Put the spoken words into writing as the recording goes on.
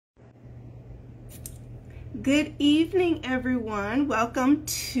Good evening, everyone. Welcome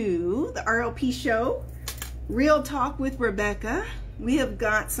to the RLP show, Real Talk with Rebecca. We have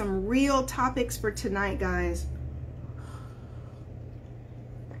got some real topics for tonight, guys.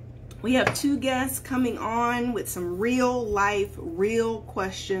 We have two guests coming on with some real life, real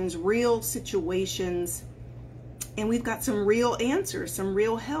questions, real situations, and we've got some real answers, some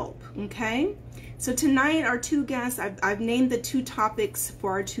real help, okay? So tonight, our two guests, I've named the two topics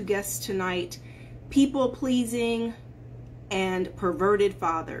for our two guests tonight: people-pleasing and perverted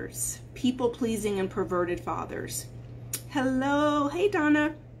fathers. People-pleasing and perverted fathers. Hello. Hey,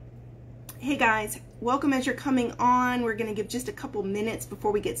 Donna. Hey, guys. Welcome as you're coming on. We're going to give just a couple minutes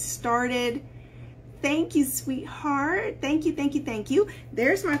before we get started. Thank you, sweetheart. Thank you, thank you, thank you.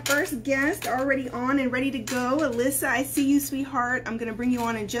 There's my first guest already on and ready to go. Alyssa, I see you, sweetheart. I'm going to bring you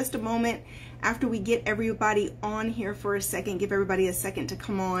on in just a moment after we get everybody on here for a second. Give everybody a second to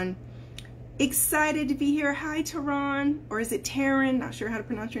come on. Excited to be here. Hi, Tehran, or is it Taryn? Not sure how to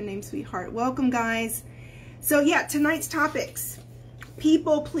pronounce your name, sweetheart. Welcome, guys. So yeah, tonight's topics: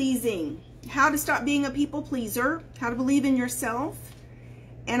 people pleasing, how to stop being a people pleaser, how to believe in yourself.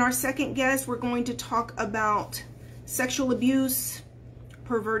 And our second guest, we're going to talk about sexual abuse,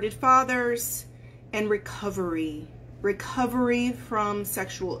 perverted fathers, and recovery from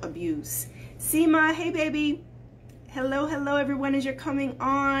sexual abuse. Seema, hey baby. Hello, hello everyone as you're coming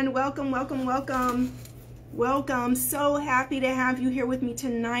on. Welcome, welcome, welcome. Welcome. So happy to have you here with me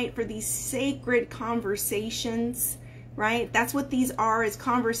tonight for these sacred conversations, right? That's what these are, is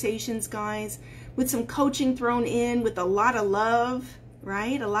conversations, guys, with some coaching thrown in, with a lot of love,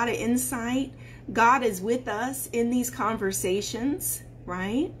 right? A lot of insight. God is with us in these conversations,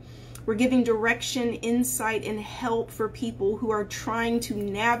 right? We're giving direction, insight, and help for people who are trying to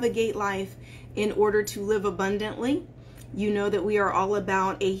navigate life in order to live abundantly. You know that we are all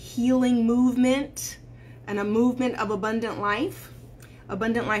about a healing movement and a movement of abundant life.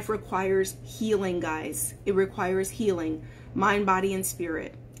 Abundant life requires healing, guys. It requires healing, mind, body, and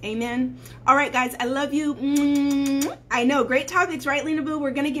spirit. Amen. All right, guys, I love you. I know, great topics, right, Lena Boo?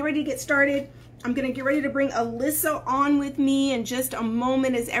 We're going to get ready to get started. I'm going to get ready to bring Alyssa on with me in just a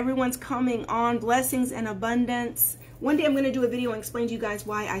moment as everyone's coming on. Blessings and abundance. One day I'm going to do a video and explain to you guys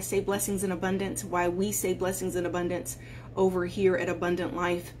why I say blessings and abundance, why we say blessings and abundance over here at Abundant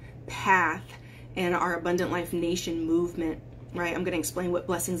Life Path and our Abundant Life Nation movement, right? I'm going to explain what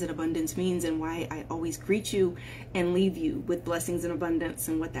blessings and abundance means and why I always greet you and leave you with blessings and abundance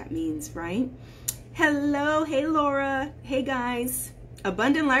and what that means, right? Hello. Hey, Laura. Hey, guys.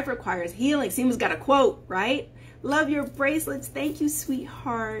 Abundant life requires healing. Seema's got a quote, right? Love your bracelets. Thank you,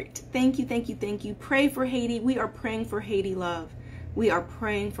 sweetheart. Thank you, thank you, thank you. Pray for Haiti. We are praying for Haiti, love. We are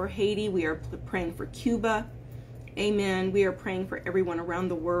praying for Haiti. We are praying for Cuba. Amen. We are praying for everyone around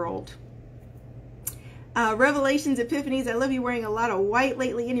the world. Revelations, Epiphanies. I love you wearing a lot of white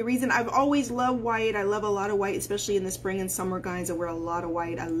lately. Any reason? I've always loved white. I love a lot of white, especially in the spring and summer, guys. I wear a lot of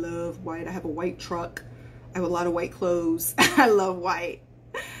white. I love white. I have a white truck. I have a lot of white clothes. I love white.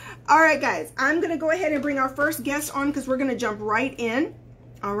 All right, guys, I'm going to go ahead and bring our first guest on because we're going to jump right in.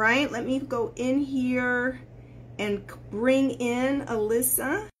 All right, let me go in here and bring in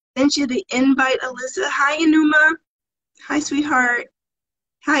Alyssa. Sent you the invite, Alyssa. Hi, Enuma. Hi, sweetheart.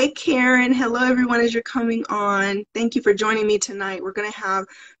 Hi, Karen. Hello, everyone, as you're coming on. Thank you for joining me tonight. We're going to have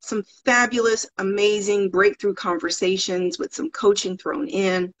some fabulous, amazing breakthrough conversations with some coaching thrown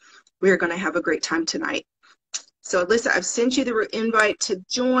in. We're going to have a great time tonight. So, Alyssa, I've sent you the invite to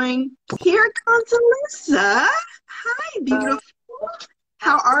join. Here comes Alyssa. Hi, beautiful.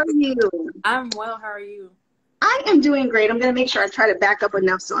 How are you? I'm well. How are you? I am doing great. I'm going to make sure I try to back up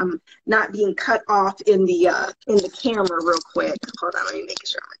enough so I'm not being cut off in the camera real quick. Hold on, let me make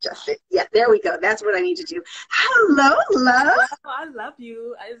sure I'm adjusted. Yeah, there we go. That's what I need to do. Hello, love. Oh, I love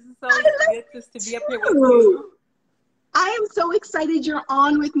you. It's so good just to be up here with you. I am so excited you're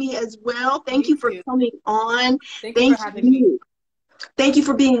on with me as well. Thank you for coming on. Thank you for having me. Thank you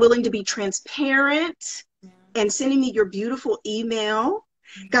for being willing to be transparent and sending me your beautiful email.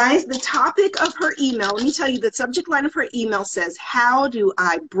 Guys, the topic of her email, let me tell you, the subject line of her email says, how do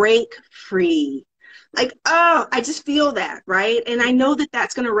I break free? Like, oh, I just feel that, right? And I know that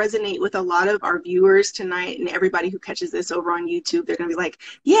that's going to resonate with a lot of our viewers tonight and everybody who catches this over on YouTube. They're going to be like,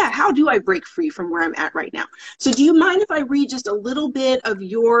 yeah, how do I break free from where I'm at right now? So do you mind if I read just a little bit of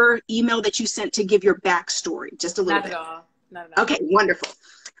your email that you sent to give your backstory? Just a little bit. Not at all. Not at all. Okay, wonderful.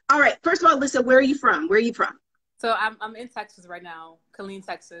 All right. First of all, Alyssa, where are you from? Where are you from? So I'm in Texas right now, Killeen,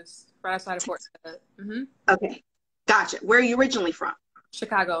 Texas, right outside of Fort Worth. Okay. Gotcha. Where are you originally from?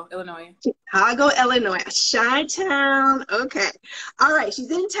 Chicago, Illinois. Chicago, Illinois. Chi-town. Okay. All right.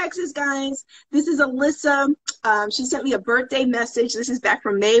 She's in Texas, guys. This is Alyssa. She sent me a birthday message. This is back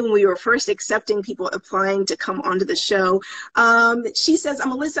from May when we were first accepting people applying to come onto the show. She says,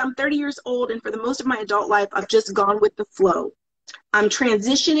 I'm Alyssa. I'm 30 years old, and for the most of my adult life, I've just gone with the flow. I'm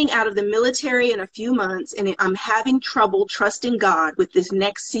transitioning out of the military in a few months, and I'm having trouble trusting God with this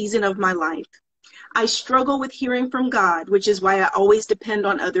next season of my life. I struggle with hearing from God, which is why I always depend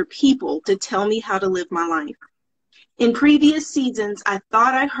on other people to tell me how to live my life. In previous seasons, I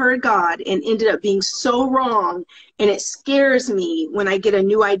thought I heard God and ended up being so wrong, and it scares me when I get a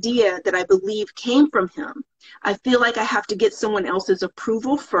new idea that I believe came from Him. I feel like I have to get someone else's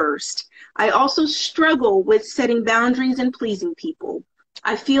approval first. I also struggle with setting boundaries and pleasing people.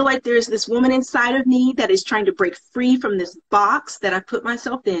 I feel like there's this woman inside of me that is trying to break free from this box that I put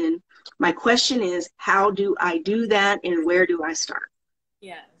myself in. My question is, how do I do that, and where do I start?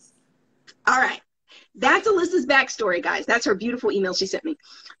 Yes. All right. That's Alyssa's backstory, guys. That's her beautiful email she sent me.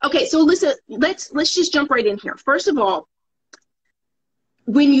 Okay, so Alyssa, let's just jump right in here. First of all,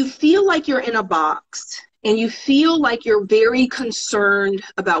 when you feel like you're in a box and you feel like you're very concerned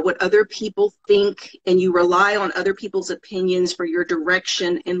about what other people think and you rely on other people's opinions for your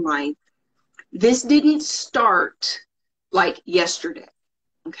direction in life, this didn't start like yesterday,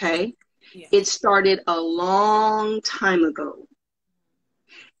 okay? Yeah. It started a long time ago.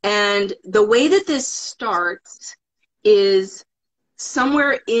 And the way that this starts is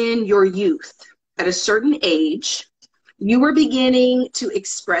somewhere in your youth, at a certain age, you were beginning to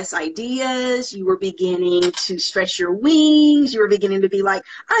express ideas, you were beginning to stretch your wings, you were beginning to be like,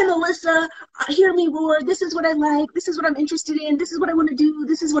 I'm Alyssa, hear me roar, this is what I like, this is what I'm interested in, this is what I want to do,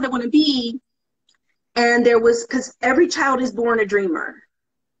 this is what I want to be. And there was, because every child is born a dreamer.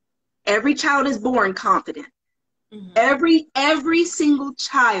 Every child is born confident. Mm-hmm. Every single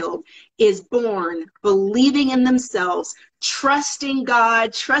child is born believing in themselves, trusting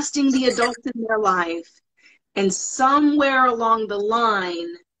God, trusting the adults in their life. And somewhere along the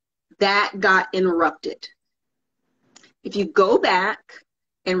line, that got interrupted. If you go back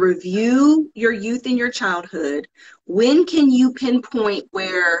and review your youth and your childhood, when can you pinpoint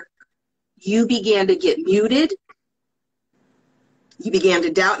where you began to get muted? You began to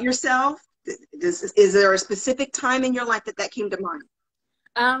doubt yourself? Is there a specific time in your life that came to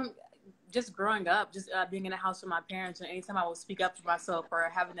mind? Just growing up, just being in the house with my parents, and anytime I would speak up for myself or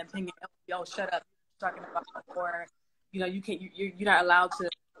have an opinion, yo, shut up, you're talking about, or you can't, you're not allowed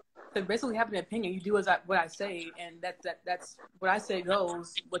to basically have an opinion. You do what I say, and that's what I say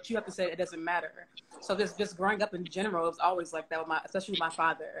goes. What you have to say, it doesn't matter. So just growing up in general, it was always like that with especially with my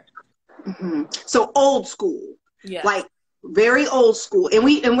father. Mm-hmm. So old school, yeah, like very old school, and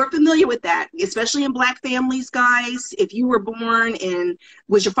we're familiar with that, especially in Black families, guys. If you were born in,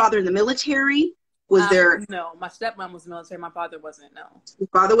 was your father in the military? Was there? No, my stepmom was military. My father wasn't. No, your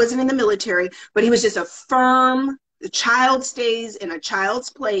father wasn't in the military, but he was just a firm. The child stays in a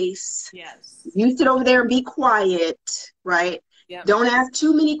child's place. Yes, you sit over there and be quiet, right? Yep. Don't ask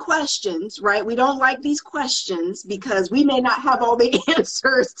too many questions, right? We don't like these questions because we may not have all the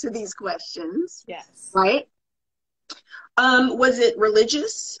answers to these questions. Yes. Right? Was it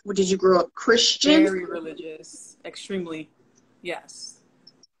religious? Or did you grow up Christian? Very religious. Extremely. Yes.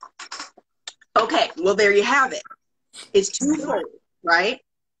 Okay, well, there you have it. It's twofold, right?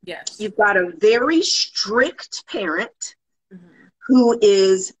 Yes. You've got a very strict parent who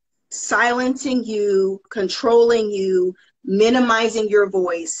is silencing you, controlling you, minimizing your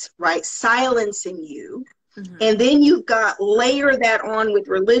voice, right? Silencing you. And then you've got layer that on with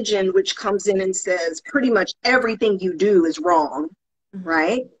religion, which comes in and says pretty much everything you do is wrong,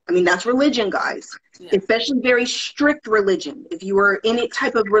 right? I mean, that's religion, guys, especially very strict religion. If you were any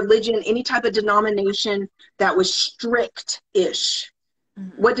type of religion, any type of denomination that was strict-ish,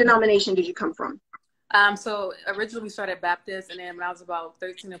 what denomination did you come from? So originally we started Baptist, and then when I was about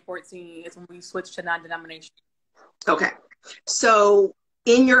 13 or 14 is when we switched to non-denomination. Okay. So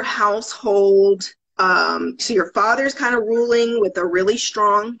in your household, so your father's kind of ruling with a really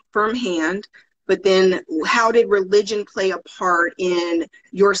strong, firm hand, but then how did religion play a part in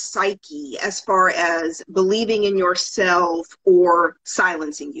your psyche as far as believing in yourself or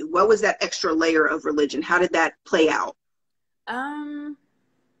silencing you? What was that extra layer of religion? How did that play out?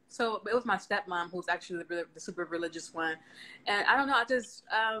 So it was my stepmom who's actually the super religious one. And I don't know, I just,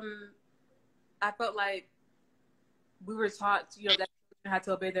 I felt like we were taught, that children had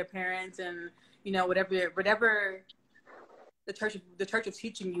to obey their parents, and whatever the church is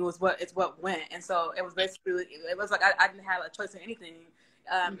teaching you is what went. And so it was basically, it was like I didn't have a choice in anything.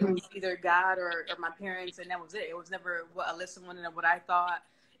 It was either God or my parents, and that was it. It was never what Alyssa wanted or what I thought.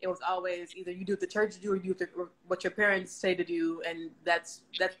 It was always either you do what the church do or you do what your parents say to do, and that's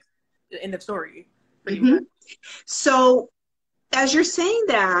the end of story, pretty much. So as you're saying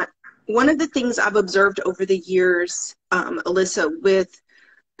that, one of the things I've observed over the years, Alyssa, with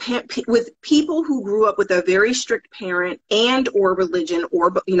people who grew up with a very strict parent and or religion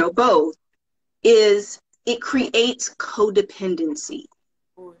or, you know, both, is it creates codependency.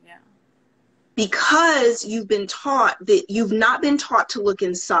 Oh, yeah. Because you've been taught that you've not been taught to look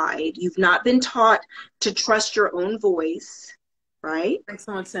inside. You've not been taught to trust your own voice, right? Makes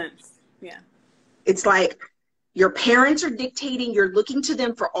so much sense. Yeah. It's like your parents are dictating, you're looking to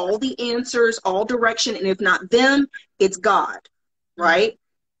them for all the answers, all direction, and if not them, it's God, right?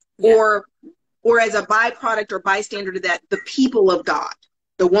 Yeah. Or as a byproduct or bystander to that, the people of God,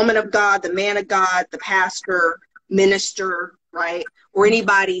 the woman of God, the man of God, the pastor, minister, right? Or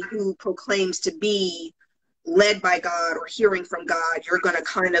anybody who proclaims to be led by God or hearing from God, you're going to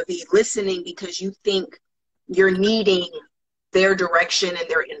kind of be listening because you think you're needing their direction and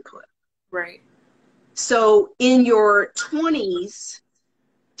their input. Right. So in your 20s,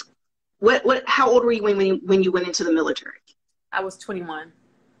 how old were you when you went into the military? I was 21.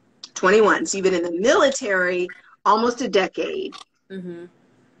 21. So you've been in the military almost a decade. Mm-hmm.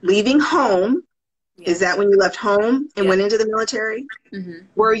 Leaving home, Yeah. is that when you left home and went into the military? Mm-hmm.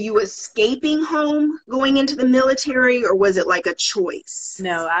 Were you escaping home going into the military, or was it like a choice?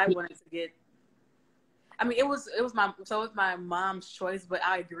 No, I wanted to get. I mean, it was my mom's choice, but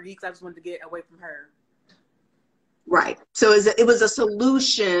I agreed because I just wanted to get away from her. Right. So it was a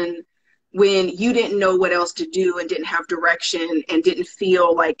solution when you didn't know what else to do and didn't have direction and didn't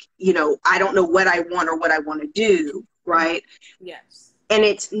feel like, you know, I don't know what I want or what I want to do, right? Yes. And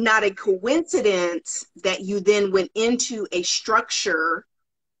it's not a coincidence that you then went into a structure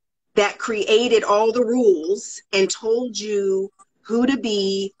that created all the rules and told you who to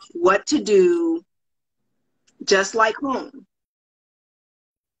be, what to do, just like home,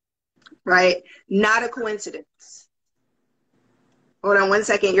 right? Not a coincidence. Hold on one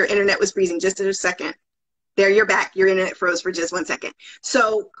second. Your internet was freezing just a second. There, you're back. Your internet froze for just 1 second.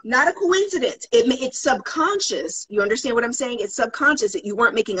 So not a coincidence. It's subconscious. You understand what I'm saying? It's subconscious that you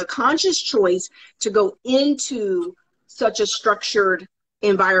weren't making a conscious choice to go into such a structured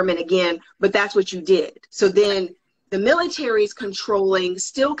environment again, but that's what you did. So then the military is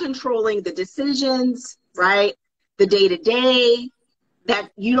still controlling the decisions, right? The day-to-day,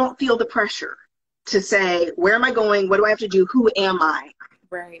 that you don't feel the pressure to say, where am I going? What do I have to do? Who am I?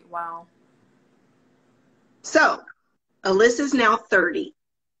 Right. Wow. So Alyssa's now 30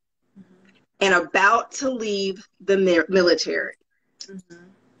 and about to leave the military. Mm-hmm.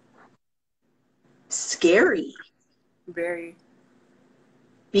 Scary. Very.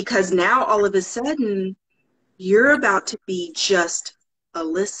 Because now all of a sudden you're about to be just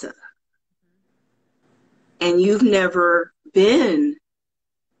Alyssa. And you've never been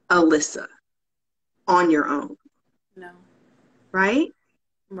Alyssa on your own. No. Right?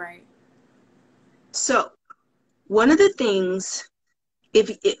 Right. So one of the things,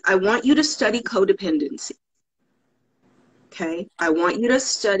 if I want you to study codependency. Okay, I want you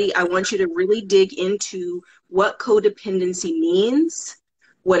to really dig into what codependency means,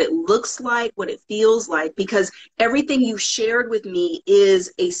 what it looks like, what it feels like, because everything you've shared with me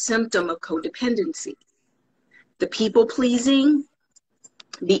is a symptom of codependency. The people pleasing,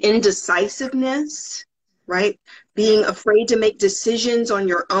 the indecisiveness, right? Being afraid to make decisions on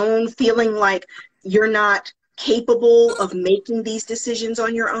your own, feeling like you're not capable of making these decisions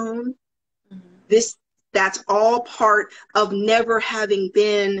on your own. Mm-hmm. That's all part of never having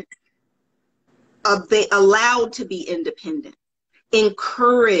been allowed to be independent,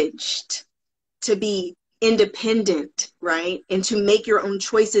 encouraged to be independent, right? And to make your own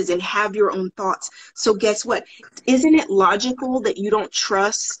choices and have your own thoughts. So guess what? Isn't it logical that you don't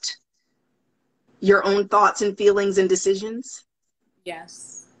trust your own thoughts and feelings and decisions?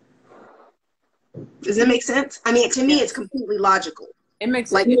 Yes. Does that make sense? I mean, to me, Yes. it's completely logical. It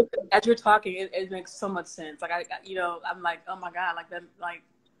makes like as you're talking, it makes so much sense. Like I'm like, oh my God, like that, like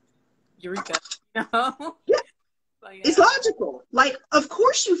Eureka, you know? Yeah. Like, It's logical. Like, of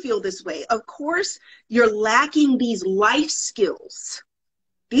course you feel this way. Of course you're lacking these life skills.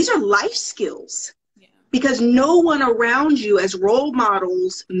 These are life skills. Yeah. Because no one around you as role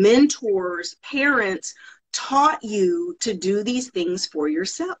models, mentors, parents taught you to do these things for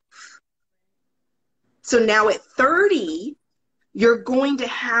yourself. So now at 30, you're going to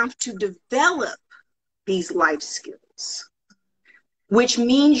have to develop these life skills, which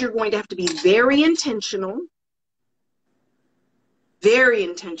means you're going to have to be very intentional, Very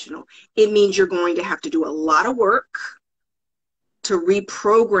intentional. It means you're going to have to do a lot of work to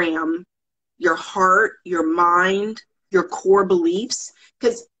reprogram your heart, your mind, your core beliefs.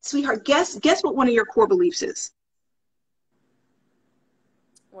 Because, sweetheart, guess what one of your core beliefs is?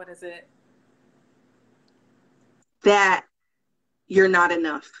 What is it? That you're not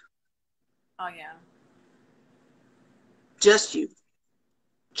enough. Oh, yeah. Just you.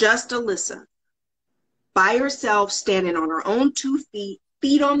 Just Alyssa. By herself, standing on her own 2 feet,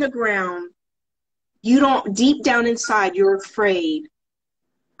 feet on the ground. You don't, deep down inside, you're afraid.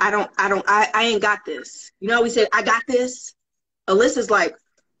 I ain't got this. You know, we said, I got this. Alyssa's like,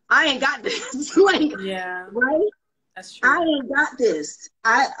 I ain't got this. Like, Yeah. right? That's true. I ain't got this.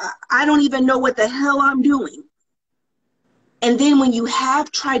 I don't even know what the hell I'm doing. And then when you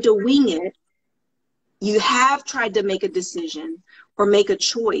have tried to wing it, you have tried to make a decision or make a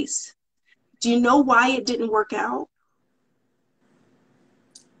choice. Do you know why it didn't work out?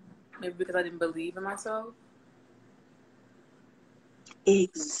 Maybe because I didn't believe in myself.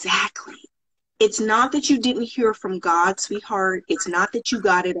 Exactly. It's not that you didn't hear from God, sweetheart. It's not that you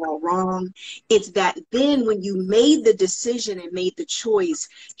got it all wrong. It's that then when you made the decision and made the choice,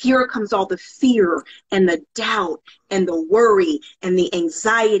 here comes all the fear and the doubt and the worry and the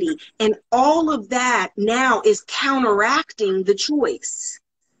anxiety. And all of that now is counteracting the choice.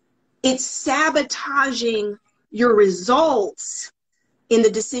 It's sabotaging your results in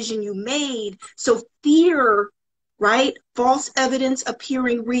the decision you made. So fear, right? False evidence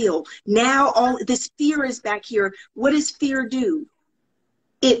appearing real. Now all this fear is back here. What does fear do?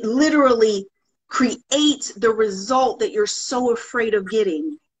 It literally creates the result that you're so afraid of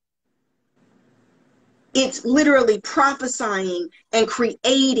getting. It's literally prophesying and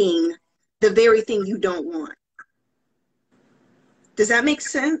creating the very thing you don't want. Does that make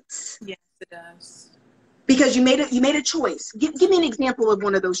sense? Yes, it does. Because you made a choice. Give me an example of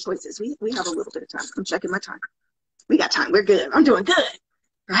one of those choices. We have a little bit of time. I'm checking my time. We got time. We're good. I'm doing good.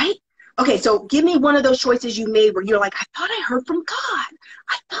 Right? Okay, so give me one of those choices you made where you're like, I thought I heard from God.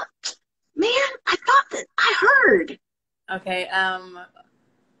 I thought that I heard. Okay.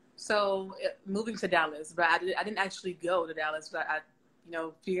 So moving to Dallas, but I didn't actually go to Dallas, but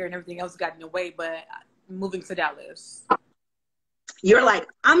fear and everything else got in the way. But moving to Dallas, you're like,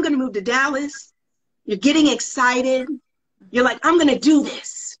 I'm gonna move to Dallas. You're getting excited. You're like, I'm gonna do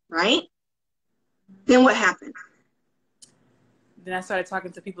this, right? Then what happened? Then I started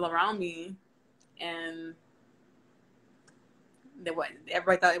talking to people around me, and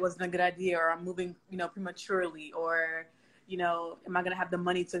everybody thought it wasn't a good idea, or I'm moving, prematurely, or, am I gonna have the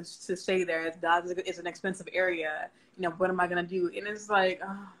money to stay there? Dallas is an expensive area. What am I gonna do? And it's like,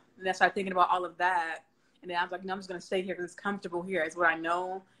 oh. And I started thinking about all of that, and then I was like, no, I'm just gonna stay here because it's comfortable here. It's what I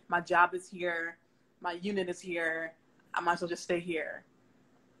know. My job is here. My unit is here. I might as well just stay here.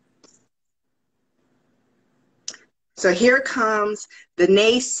 So here comes the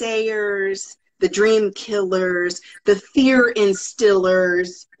naysayers, the dream killers, the fear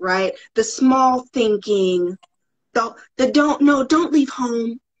instillers, right? The small thinking, the don't leave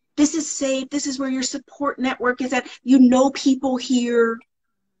home. This is safe. This is where your support network is at. You know people here,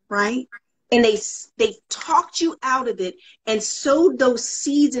 right? And they talked you out of it and sowed those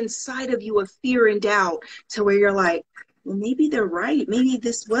seeds inside of you of fear and doubt to where you're like, well, maybe they're right. Maybe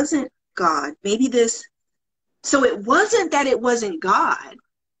this wasn't God. Maybe this. So it wasn't that it wasn't God.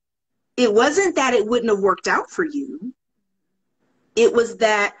 It wasn't that it wouldn't have worked out for you. It was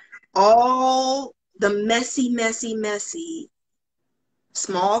that all the messy,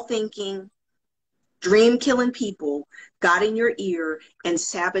 small thinking, dream killing people got in your ear and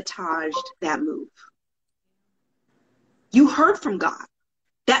sabotaged that move. You heard from God.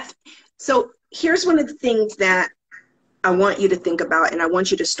 So here's one of the things that I want you to think about, and I want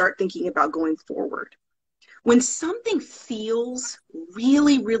you to start thinking about going forward. When something feels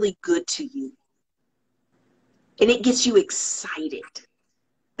really, really good to you, and it gets you excited,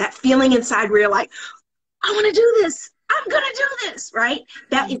 that feeling inside where you're like, I want to do this. I'm going to do this, right?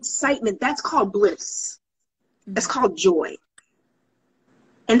 That excitement, that's called bliss. That's called joy.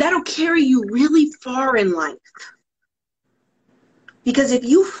 And that'll carry you really far in life. Because if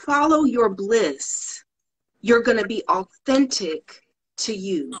you follow your bliss, you're going to be authentic to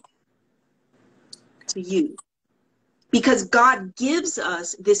you. To you. Because God gives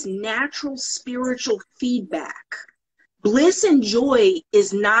us this natural spiritual feedback. Bliss and joy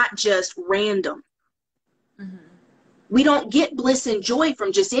is not just random. Mm-hmm. We don't get bliss and joy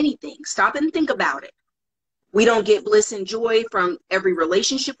from just anything. Stop and think about it. We don't get bliss and joy from every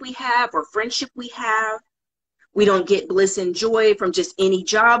relationship we have or friendship we have. We don't get bliss and joy from just any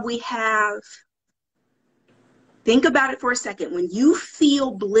job we have. Think about it for a second. When you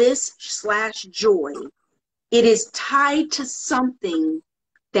feel bliss/joy, it is tied to something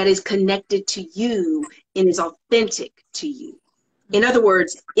that is connected to you and is authentic to you. In other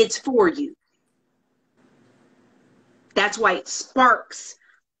words, it's for you. That's why it sparks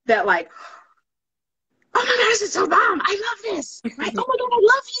that, like, oh my God, this is so bomb. I love this. Right? Oh my God, I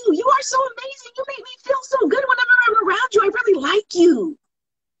love you. You are so amazing. You make me feel so good whenever I'm around you. I really like you.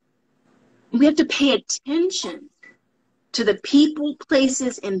 We have to pay attention to the people,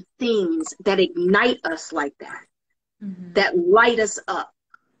 places, and things that ignite us like that, that light us up.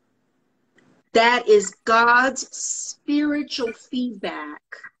 That is God's spiritual feedback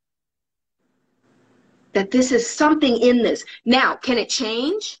that this is something in this. Now, can it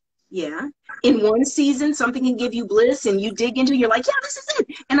change? Yeah. In one season, something can give you bliss and you dig into it, you're like, yeah, this is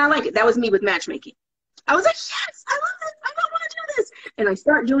it. And I like it. That was me with matchmaking. I was like, yes, I love it. I don't want to do this. And I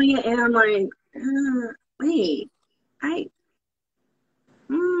start doing it and I'm like, wait,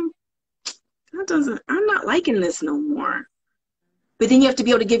 I'm not liking this no more. But then you have to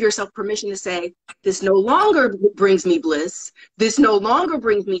be able to give yourself permission to say, this no longer brings me bliss. This no longer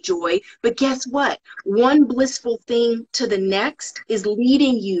brings me joy. But guess what? One blissful thing to the next is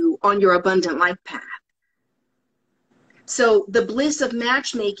leading you on your abundant life path. So the bliss of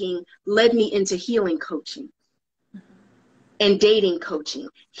matchmaking led me into healing coaching and dating coaching.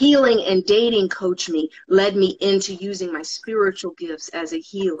 Healing and dating coaching led me into using my spiritual gifts as a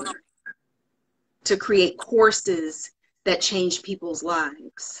healer to create courses that changed people's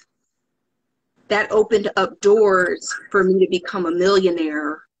lives. That opened up doors for me to become a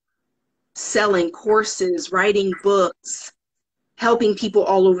millionaire, selling courses, writing books, helping people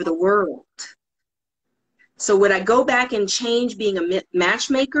all over the world. So would I go back and change being a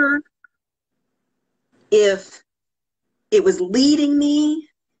matchmaker if it was leading me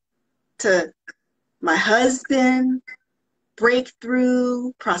to my husband,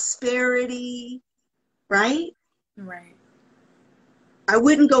 breakthrough, prosperity, right? Right. I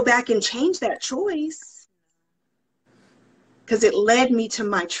wouldn't go back and change that choice because it led me to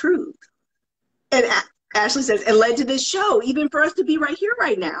my truth. And Ashley says, it led to this show, even for us to be right here,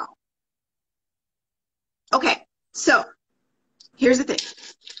 right now. Okay, so here's the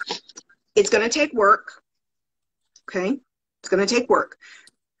thing. It's going to take work, okay? It's going to take work.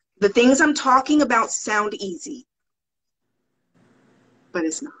 The things I'm talking about sound easy, but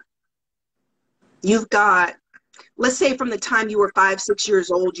it's not. You've got, let's say from the time you were 5, 6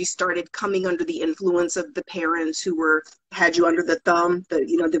 years old, you started coming under the influence of the parents who had you under the thumb,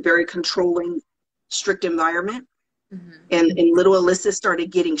 the very controlling, strict environment. And little Alyssa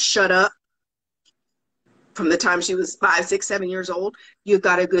started getting shut up from the time she was 5, 6, 7 years old. You've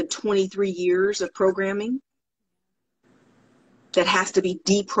got a good 23 years of programming that has to be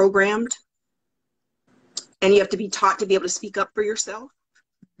deprogrammed. And you have to be taught to be able to speak up for yourself,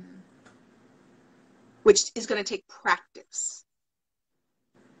 which is going to take practice.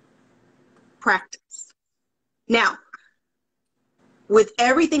 Practice. Now, with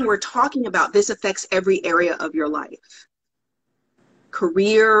everything we're talking about, this affects every area of your life.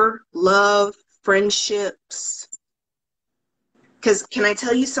 Career, love, friendships. Because can I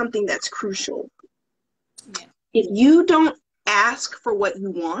tell you something that's crucial? Yeah. If you don't ask for what you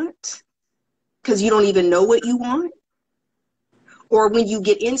want, because you don't even know what you want, or when you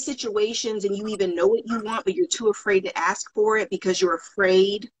get in situations and you even know what you want, but you're too afraid to ask for it because you're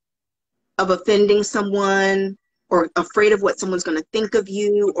afraid of offending someone, or afraid of what someone's going to think of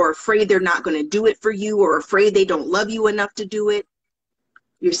you, or afraid they're not going to do it for you, or afraid they don't love you enough to do it.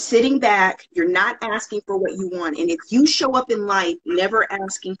 You're sitting back, you're not asking for what you want. And if you show up in life never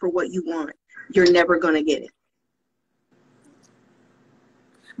asking for what you want, you're never going to get it.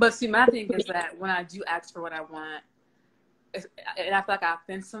 But see, my thing is that when I do ask for what I want, and I feel like I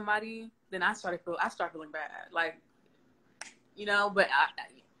offend somebody, then I start feeling bad. Like, but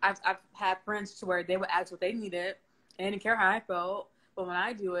I've had friends to where they would ask what they needed and they didn't care how I felt. But when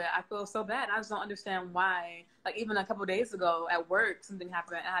I do it, I feel so bad. And I just don't understand why. Like, even a couple of days ago at work, something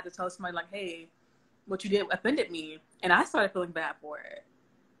happened and I had to tell somebody, like, hey, what you did offended me. And I started feeling bad for it.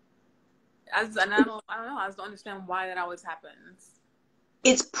 I don't know. I just don't understand why that always happens.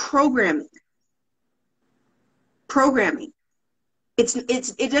 It's programming. Programming.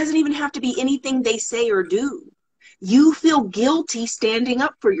 It doesn't even have to be anything they say or do. You feel guilty standing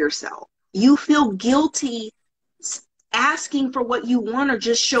up for yourself. You feel guilty asking for what you want or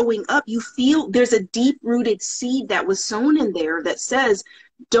just showing up. You feel there's a deep-rooted seed that was sown in there that says,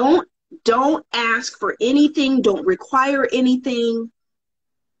 don't ask for anything, don't require anything.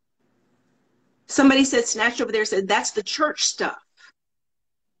 Somebody said, Snatch over there said, that's the church stuff.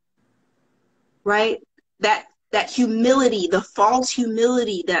 Right? That that humility, the false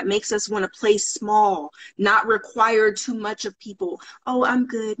humility that makes us want to play small, not require too much of people. Oh, I'm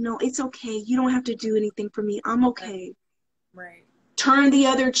good. No, it's okay. You don't have to do anything for me. I'm okay. Right. Turn the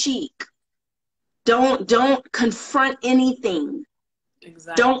other cheek. Don't confront anything.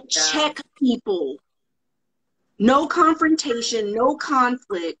 Exactly. Don't check people. No confrontation, no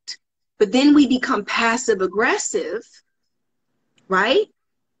conflict. But then we become passive aggressive, right?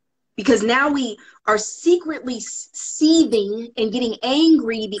 Because now we are secretly seething and getting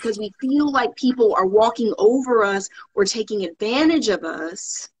angry because we feel like people are walking over us or taking advantage of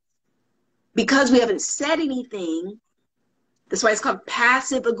us because we haven't said anything. That's why it's called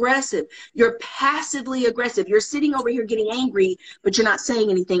passive aggressive. You're passively aggressive. You're sitting over here getting angry, but you're not saying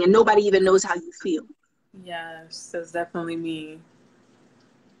anything, and nobody even knows how you feel. Yes, that's definitely me.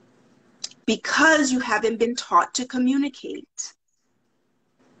 Because you haven't been taught to communicate,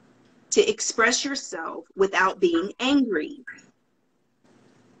 to express yourself without being angry.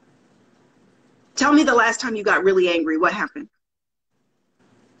 Tell me the last time you got really angry. What happened?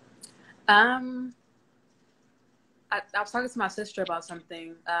 I was talking to my sister about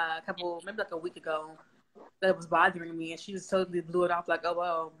something maybe like a week ago that was bothering me, and she just totally blew it off like, oh,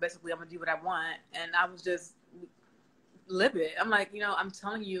 well, basically I'm gonna do what I want. And I was just livid. I'm like, I'm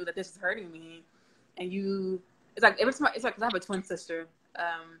telling you that this is hurting me, and it's like every time, it's like, 'cause I have a twin sister,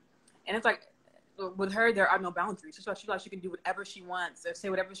 and it's like, with her there are no boundaries. She feels like she can do whatever she wants or say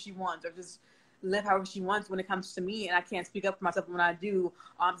whatever she wants or just live however she wants when it comes to me, and I can't speak up for myself when I do.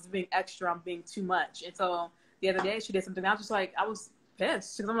 I'm just being extra, I'm being too much. And so the other day she did something, I was just like, I was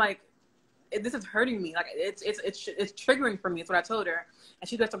pissed because I'm like, this is hurting me. Like it's triggering for me. It's what I told her, and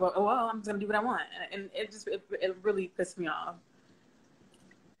she just go, oh well, I'm just gonna do what I want, and it really pissed me off.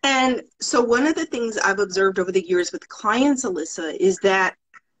 And so one of the things I've observed over the years with clients, Alyssa, is that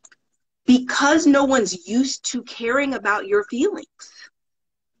because no one's used to caring about your feelings,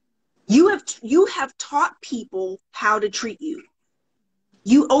 you have taught people how to treat you.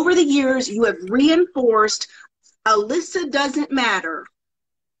 Over the years, you have reinforced, Alyssa doesn't matter.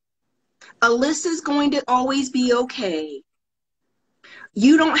 Alyssa's going to always be okay.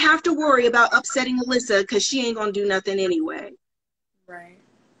 You don't have to worry about upsetting Alyssa because she ain't going to do nothing anyway. Right.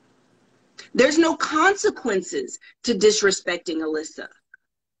 There's no consequences to disrespecting Alyssa.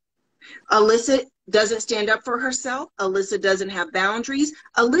 Alyssa doesn't stand up for herself. Alyssa doesn't have boundaries.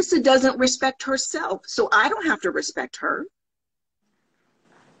 Alyssa doesn't respect herself, so I don't have to respect her.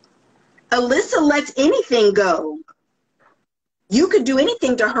 Alyssa lets anything go. You could do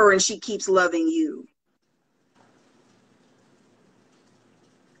anything to her and she keeps loving you.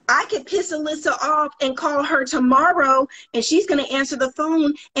 I could piss Alyssa off and call her tomorrow and she's going to answer the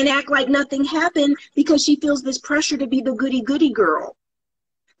phone and act like nothing happened because she feels this pressure to be the goody-goody girl,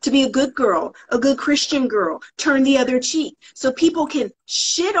 to be a good girl, a good Christian girl, turn the other cheek. So people can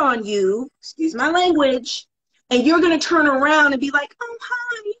shit on you, excuse my language, and you're going to turn around and be like, oh,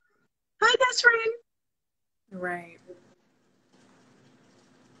 hi. Hi, best friend. Right.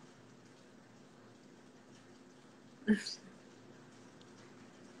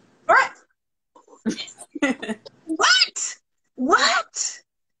 What? What?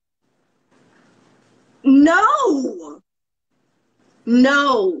 No.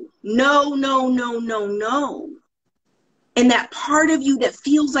 No, no, no, no, no, no. And that part of you that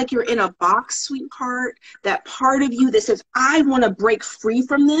feels like you're in a box, sweetheart, that part of you that says, I want to break free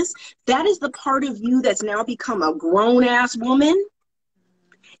from this, that is the part of you that's now become a grown-ass woman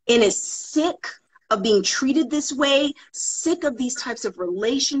and is sick of being treated this way, sick of these types of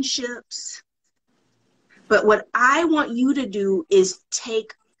relationships. But what I want you to do is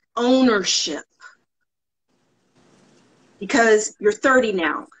take ownership. Because you're 30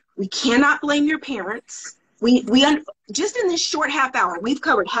 now. We cannot blame your parents. We just in this short half hour, we've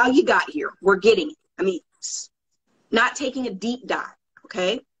covered how you got here. We're getting it. I mean, not taking a deep dive,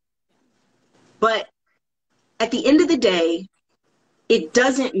 okay? But at the end of the day, it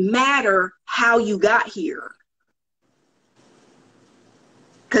doesn't matter how you got here.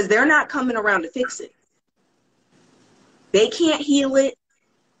 Because they're not coming around to fix it. They can't heal it.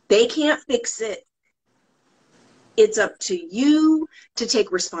 They can't fix it. It's up to you to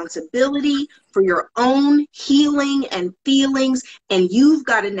take responsibility for your own healing and feelings. And you've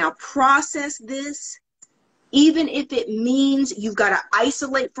got to now process this, even if it means you've got to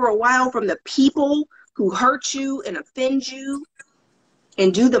isolate for a while from the people who hurt you and offend you,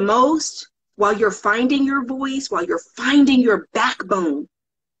 and do the most while you're finding your voice, while you're finding your backbone,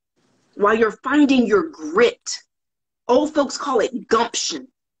 while you're finding your grit. Old folks call it gumption.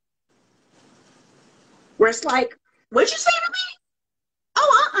 Where it's like, what'd you say to me?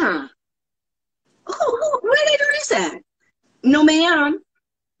 Oh, where they do that. No, ma'am.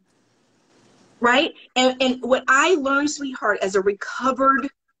 Right? And what I learned, sweetheart, as a recovered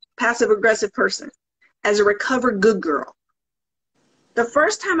passive-aggressive person, as a recovered good girl, the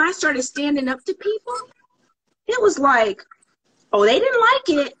first time I started standing up to people, it was like, oh, they didn't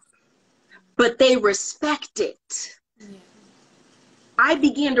like it, but they respect it. Yeah. I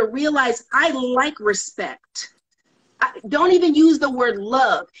began to realize I like respect. Don't even use the word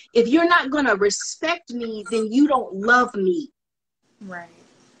love. If you're not going to respect me, then you don't love me. Right.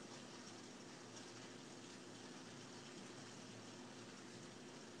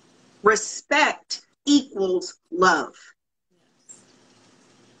 Respect equals love.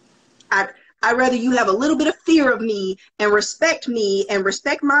 I'd rather you have a little bit of fear of me and respect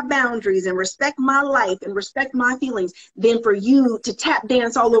my boundaries and respect my life and respect my feelings than for you to tap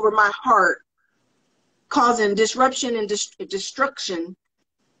dance all over my heart, causing disruption and destruction.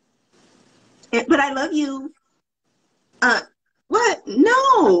 But I love you. What?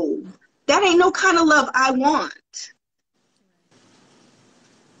 No, that ain't no kind of love I want.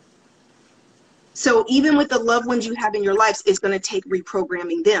 So even with the loved ones you have in your lives, it's going to take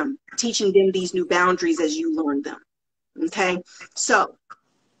reprogramming them, teaching them these new boundaries as you learn them. Okay? So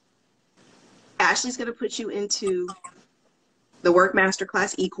Ashley's going to put you into the Work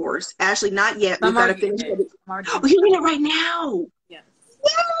Masterclass e-course. Ashley, not yet. We've got to finish it. Oh, you're in it right now. Yes.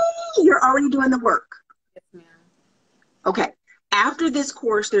 Yay! You're already doing the work. Yes, ma'am. Okay. After this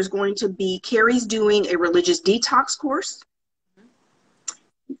course, there's going to be, Carrie's doing a religious detox course.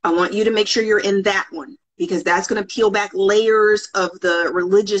 I want you to make sure you're in that one because that's going to peel back layers of the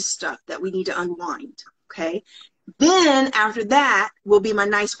religious stuff that we need to unwind. Okay. Then after that will be my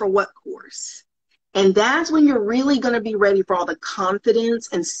Nice for What course. And that's when you're really going to be ready for all the confidence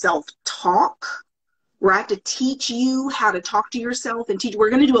and self-talk, where I have to teach you how to talk to yourself and teach. We're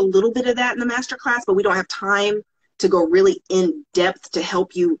going to do a little bit of that in the masterclass, but we don't have time to go really in depth to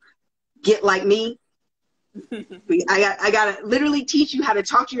help you get like me. I got to literally teach you how to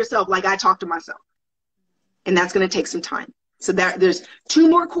talk to yourself like I talk to myself. And that's going to take some time. So there's 2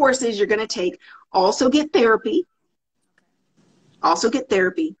 more courses you're going to take. Also get therapy.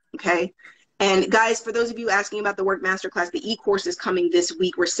 Okay? And guys, for those of you asking about the Work Masterclass, the e-course is coming this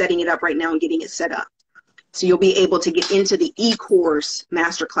week. We're setting it up right now and getting it set up. So you'll be able to get into the e-course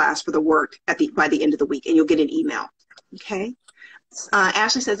masterclass for the work by the end of the week, and you'll get an email. Okay?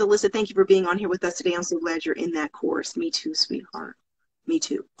 Ashley says, Alyssa, thank you for being on here with us today. I'm so glad you're in that course. Me too, sweetheart. Me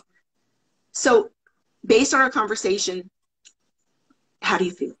too. So based on our conversation, how do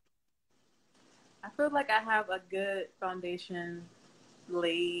you feel? I feel like I have a good foundation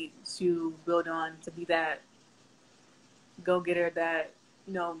laid to build on, to be that go-getter, that,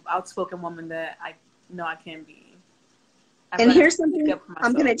 outspoken woman that I know I can be. And here's something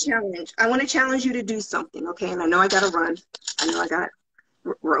I'm going to challenge. I want to challenge you to do something, okay? And I know I got to run.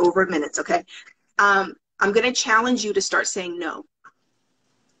 We're over minutes, okay? I'm going to challenge you to start saying no.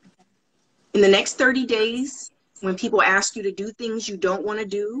 In the next 30 days, when people ask you to do things you don't want to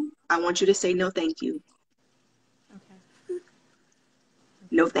do, I want you to say no, thank you. Okay.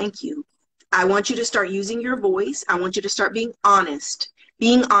 No, thank you. I want you to start using your voice. I want you to start being honest.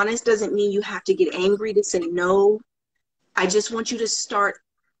 Being honest doesn't mean you have to get angry to say no. I just want you to stop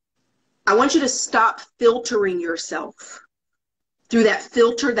filtering yourself through that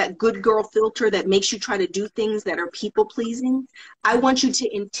filter, that good girl filter that makes you try to do things that are people pleasing. I want you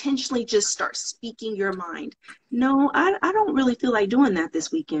to intentionally just start speaking your mind. No, I don't really feel like doing that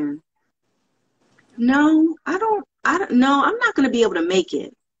this weekend. No, no, I'm not going to be able to make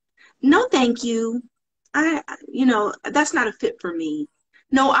it. No, thank you. That's not a fit for me.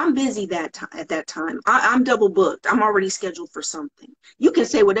 No, I'm busy at that time. I'm double booked. I'm already scheduled for something. You can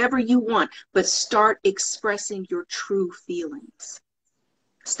say whatever you want, but start expressing your true feelings.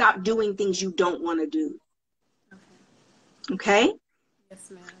 Stop doing things you don't want to do. Okay?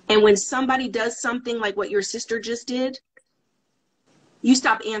 Yes, ma'am. And when somebody does something like what your sister just did, you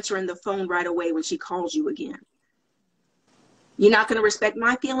stop answering the phone right away when she calls you again. You're not going to respect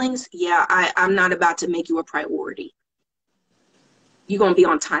my feelings? Yeah, I'm not about to make you a priority. You're going to be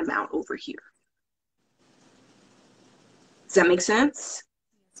on timeout over here. Does that make sense?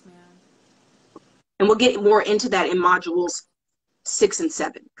 Yes, ma'am. And we'll get more into that in modules 6 and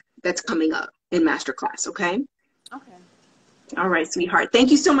 7. That's coming up in Masterclass, okay? Okay. All right, sweetheart. Thank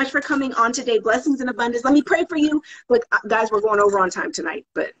you so much for coming on today. Blessings and abundance. Let me pray for you. Look, guys, we're going over on time tonight,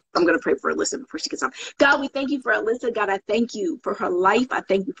 but I'm going to pray for Alyssa before she gets on. God, we thank you for Alyssa. God, I thank you for her life. I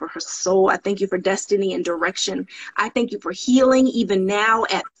thank you for her soul. I thank you for destiny and direction. I thank you for healing even now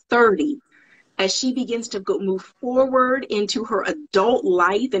at 30. as she begins to move forward into her adult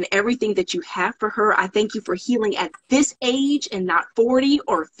life and everything that you have for her. I thank you for healing at this age and not 40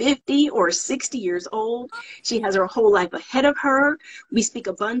 or 50 or 60 years old. She has her whole life ahead of her. We speak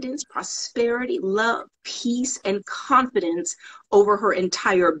abundance, prosperity, love, peace, and confidence over her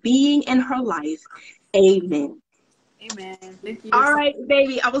entire being and her life. Amen. Amen. Thank you. All right,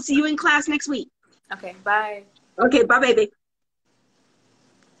 baby. I will see you in class next week. Okay, bye. Okay, bye, baby.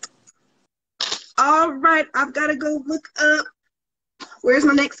 All right, I've got to go look up. Where's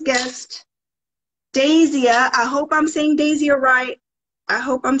my next guest? Daisia. I hope I'm saying Daisia right. I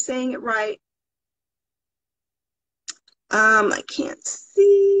hope I'm saying it right. I can't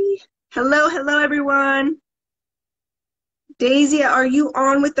see. Hello, everyone. Daisia, are you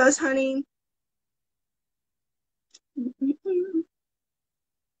on with us, honey?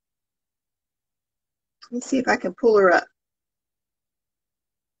 Let's see if I can pull her up.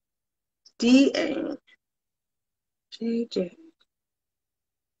 D-A-J-J.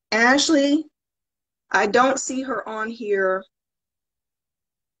 Ashley, I don't see her on here.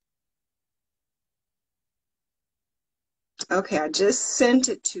 Okay, I just sent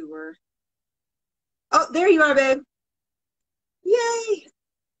it to her. Oh, there you are, babe. Yay.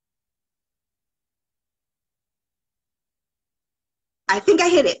 I think I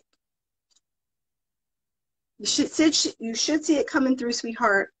hit it. You should see it coming through,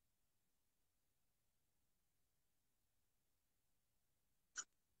 sweetheart.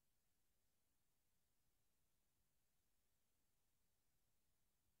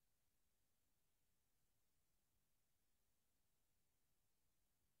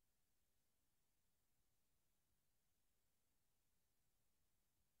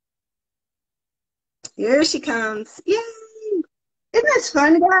 Here she comes. Yay! Isn't that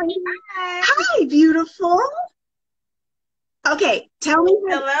fun, guys? Hi. Hi, beautiful. Okay, tell me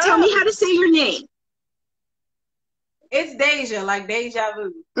how to say your name. It's Deja, like deja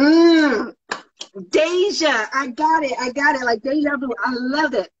vu. Deja. I got it. Like deja vu. I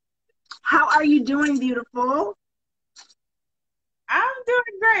love it. How are you doing, beautiful? I'm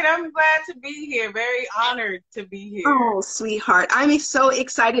doing great. I'm glad to be here. Very honored to be here. Oh, sweetheart. I'm so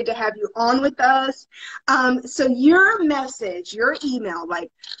excited to have you on with us. So your message, your email, like,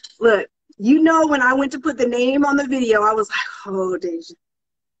 look, you know, when I went to put the name on the video, I was like, oh, Deja.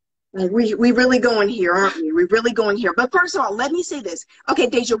 Like, we really going here, aren't we? We're really going here. But first of all, let me say this. Okay,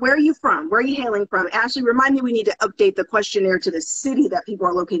 Deja, where are you from? Where are you hailing from? Ashley, remind me we need to update the questionnaire to the city that people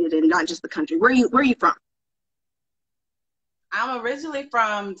are located in, not just the country. Where are you from? I'm originally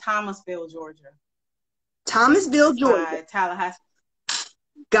from Thomasville, Georgia. Thomasville, Georgia. Tallahassee.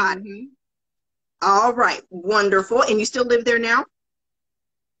 Got it. All right. Wonderful. And you still live there now?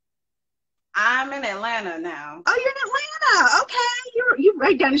 I'm in Atlanta now. Oh, you're in Atlanta. Okay. You're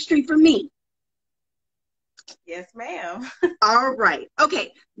right down the street from me. Yes, ma'am. All right.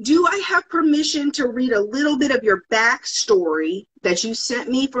 Okay. Do I have permission to read a little bit of your backstory that you sent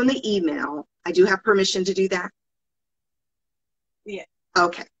me from the email? I do have permission to do that? Yeah.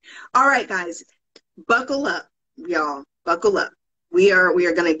 Okay. All right, guys. Buckle up, y'all. Buckle up. We are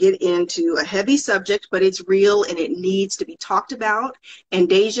going to get into a heavy subject, but it's real and it needs to be talked about. And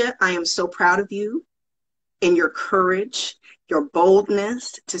Deja, I am so proud of you and your courage, your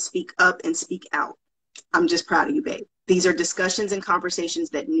boldness to speak up and speak out. I'm just proud of you, babe. These are discussions and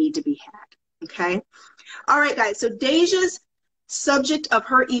conversations that need to be had. Okay. All right, guys. So Deja's subject of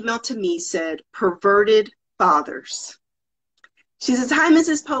her email to me said, perverted fathers. She says, hi,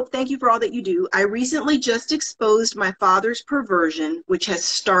 Mrs. Pope. Thank you for all that you do. I recently just exposed my father's perversion, which has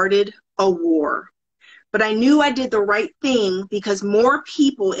started a war. But I knew I did the right thing because more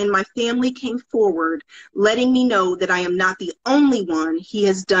people in my family came forward, letting me know that I am not the only one he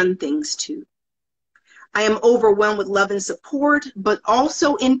has done things to. I am overwhelmed with love and support, but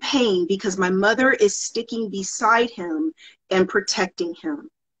also in pain because my mother is sticking beside him and protecting him.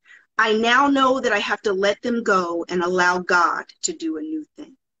 I now know that I have to let them go and allow God to do a new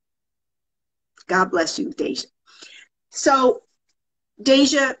thing. God bless you, Deja. So,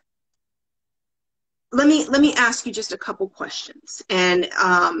 Deja, let me ask you just a couple questions. And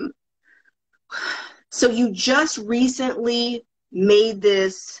so you just recently made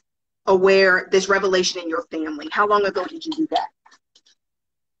this revelation in your family. How long ago did you do that?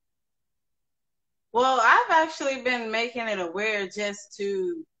 Well, I've actually been making it aware just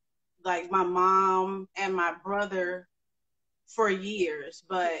to like my mom and my brother for years,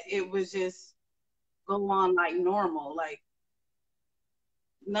 but it was just go on like normal, like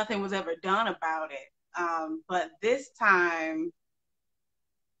nothing was ever done about it. But this time,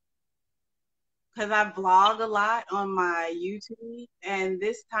 because I vlog a lot on my YouTube, and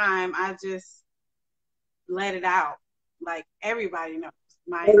this time I just let it out. Like everybody knows,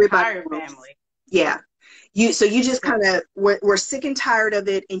 my Everybody entire knows. family. Yeah. So you just kind of were sick and tired of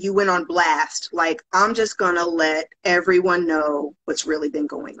it, and you went on blast. Like, I'm just going to let everyone know what's really been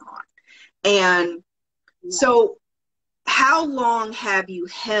going on. And so how long have you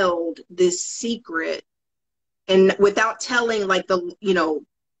held this secret, and without telling like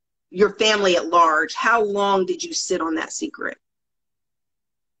your family at large, how long did you sit on that secret?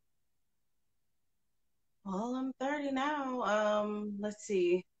 Well, I'm 30 now. Let's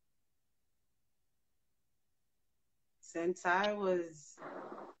see. Since I was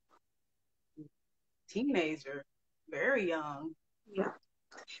a teenager, very young. Yeah.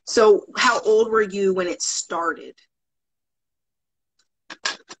 So how old were you when it started?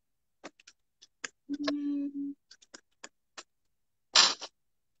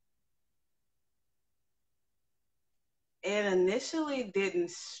 It initially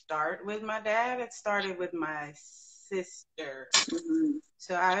didn't start with my dad. It started with my sister. Mm-hmm.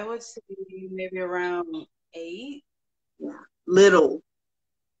 So I would say maybe around 8. Yeah. Little.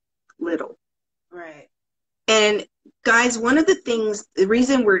 Right. And guys, one of the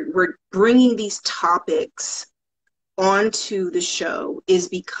reason we're bringing these topics onto the show is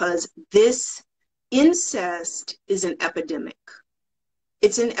because this incest is an epidemic.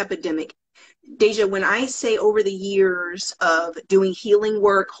 It's an epidemic. Deja, when I say over the years of doing healing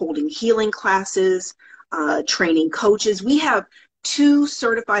work, holding healing classes, training coaches, we have 2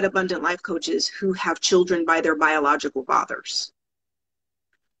 certified abundant life coaches who have children by their biological fathers.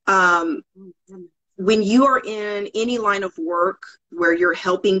 When you are in any line of work where you're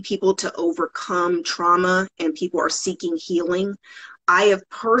helping people to overcome trauma and people are seeking healing, I have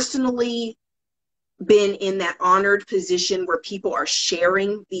personally been in that honored position where people are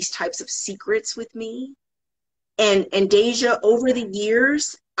sharing these types of secrets with me. And Deja, over the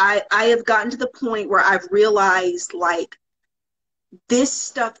years, I have gotten to the point where I've realized, like, this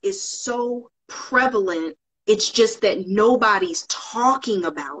stuff is so prevalent. It's just that nobody's talking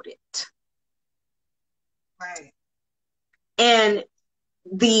about it. Right. And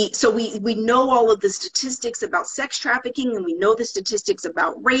so we know all of the statistics about sex trafficking, and we know the statistics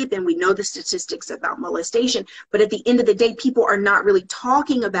about rape, and we know the statistics about molestation. But at the end of the day, people are not really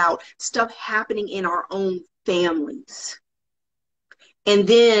talking about stuff happening in our own families. And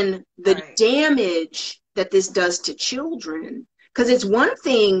then the damage that this does to children, because it's one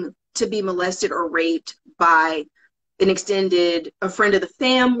thing to be molested or raped by a friend of the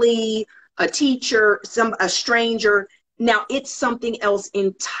family, a teacher, a stranger. Now it's something else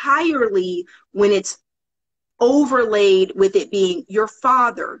entirely when it's overlaid with it being your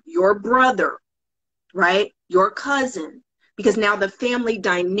father, your brother, right? Your cousin, because now the family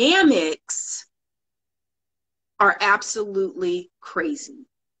dynamics are absolutely crazy.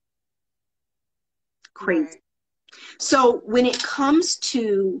 Crazy. Right. So when it comes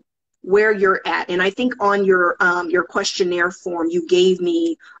to where you're at, and I think on your questionnaire form, you gave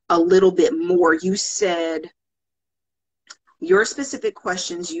me a little bit more. You said, your specific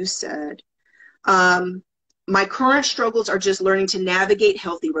questions, you said, my current struggles are just learning to navigate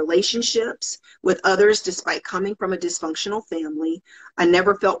healthy relationships with others despite coming from a dysfunctional family. I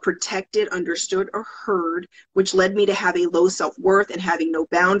never felt protected, understood, or heard, which led me to have a low self-worth and having no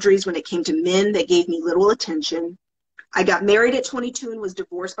boundaries when it came to men that gave me little attention. I got married at 22 and was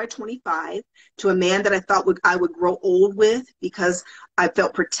divorced by 25 to a man that I thought I would grow old with because I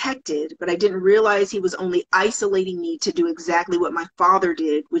felt protected, but I didn't realize he was only isolating me to do exactly what my father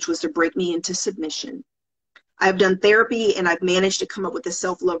did, which was to break me into submission. I've done therapy and I've managed to come up with a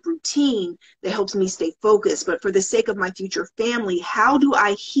self-love routine that helps me stay focused. But for the sake of my future family, how do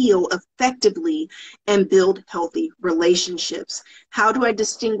I heal effectively and build healthy relationships? How do I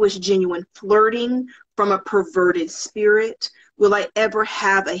distinguish genuine flirting from a perverted spirit? Will I ever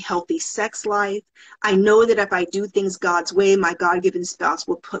have a healthy sex life? I know that if I do things God's way, my God-given spouse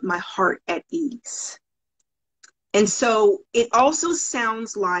will put my heart at ease. And so it also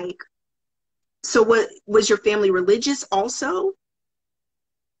sounds like, so what was your family religious also?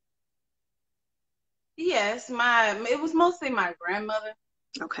 Yes, it was mostly my grandmother.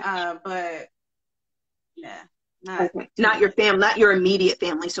 Okay. But yeah, not your family, not your immediate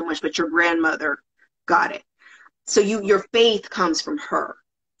family so much, but your grandmother. Got it. So your faith comes from her.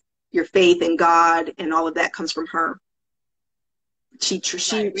 Your faith in God and all of that comes from her.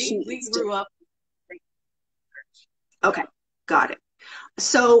 We grew up. Okay, got it.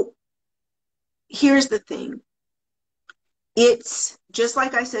 So here's the thing. It's just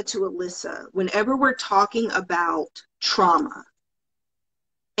like I said to Alyssa, whenever we're talking about trauma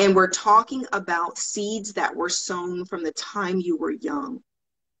and we're talking about seeds that were sown from the time you were young,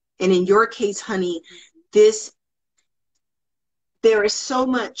 and in your case, honey, there is so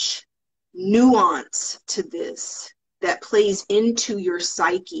much nuance to this that plays into your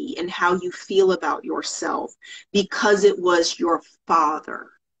psyche and how you feel about yourself because it was your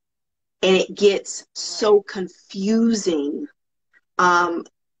father. And it gets so confusing. I've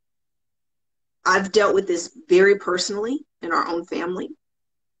dealt with this very personally in our own family.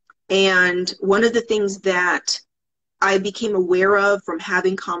 And one of the things that I became aware of from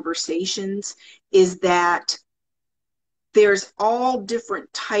having conversations is that there's all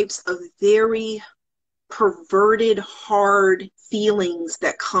different types of very perverted, hard feelings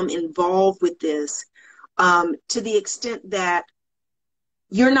that come involved with this, to the extent that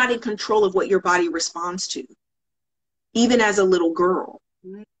you're not in control of what your body responds to, even as a little girl.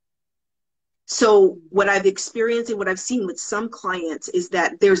 So what I've experienced and what I've seen with some clients is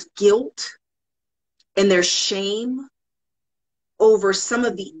that there's guilt and there's shame over some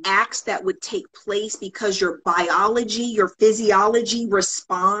of the acts that would take place because your biology, your physiology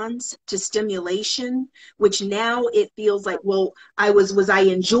responds to stimulation, which now it feels like, well, was I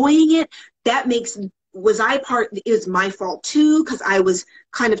enjoying it? That makes, was I part, it was my fault too, because I was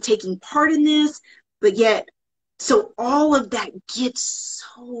kind of taking part in this, but yet, so all of that gets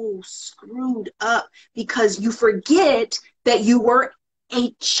so screwed up because you forget that you were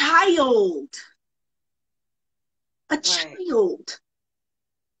a child. A child.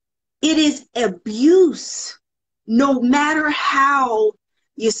 It is abuse. No matter how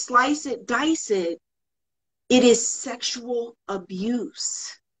you slice it, dice it, it is sexual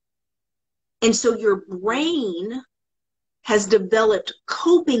abuse. And so your brain has developed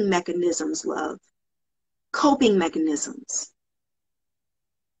coping mechanisms, love. Coping mechanisms.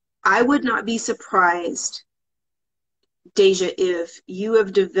 I would not be surprised, Deja, if you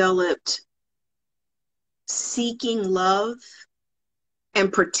have developed seeking love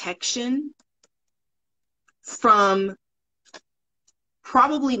and protection from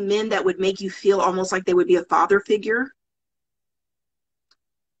probably men that would make you feel almost like they would be a father figure,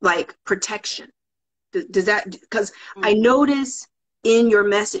 like protection. Does that, because I notice in your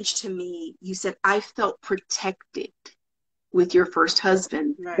message to me, you said, I felt protected with your first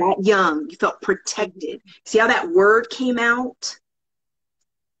husband, that young, you felt protected. See how that word came out?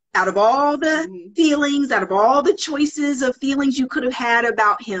 Out of all the feelings, out of all the choices of feelings you could have had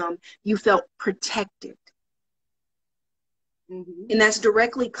about him, you felt protected. And that's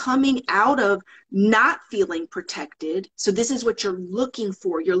directly coming out of not feeling protected. So this is what you're looking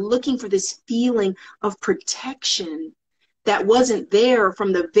for. You're looking for this feeling of protection that wasn't there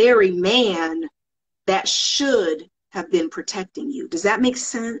from the very man that should have been protecting you. Does that make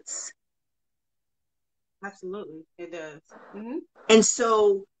sense? Absolutely, it does. And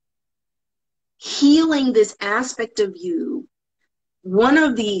so healing this aspect of you, one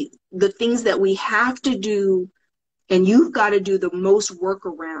of the things that we have to do, and you've got to do the most work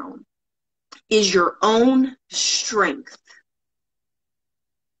around, is your own strength,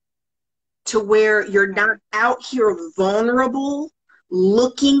 to where you're not out here vulnerable,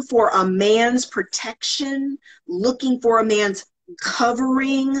 looking for a man's protection, looking for a man's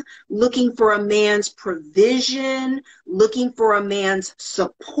covering, looking for a man's provision, looking for a man's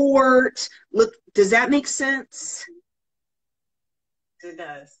support. Look, does that make sense? It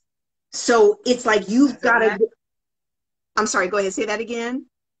does. So it's like you've got to, I'm sorry, go ahead, say that again.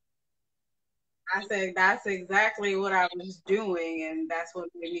 I said that's exactly what I was doing, and that's what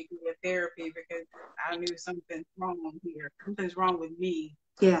made me do the therapy, because I knew something's wrong here. Something's wrong with me.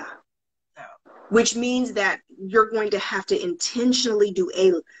 Yeah. So. Which means that you're going to have to intentionally do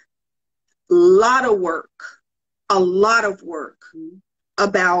a lot of work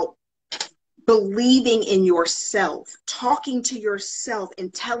about believing in yourself, talking to yourself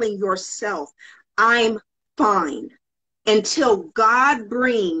and telling yourself, I'm fine, until God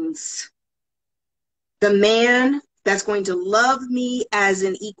brings the man that's going to love me as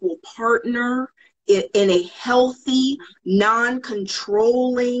an equal partner in a healthy,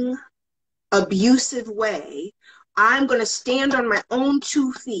 non-controlling, abusive way. I'm going to stand on my own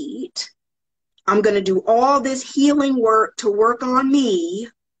 2 feet. I'm going to do all this healing work to work on me.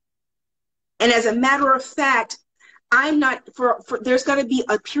 And as a matter of fact, I'm not, there's got to be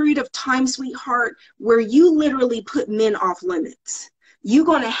a period of time, sweetheart, where you literally put men off limits. You're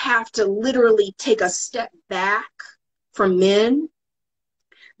going to have to literally take a step back from men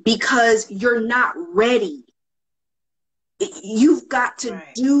because you're not ready. You've got to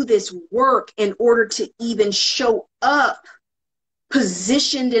do this work in order to even show up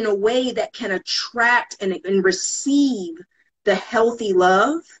positioned in a way that can attract and receive the healthy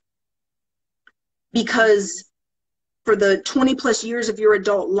love. Because for the 20 plus years of your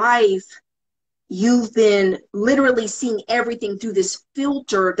adult life, you've been literally seeing everything through this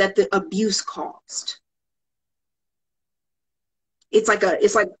filter that the abuse caused. It's like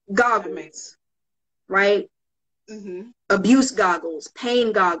goggles, right? Mm-hmm. Abuse goggles,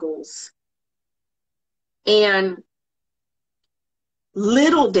 pain goggles. And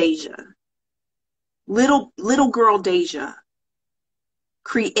little Deja, little girl Deja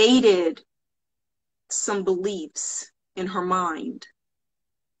created some beliefs in her mind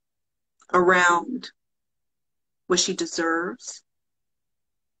around what she deserves,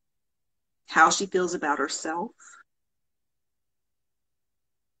 how she feels about herself.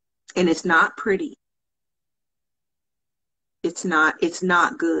 And it's not pretty. It's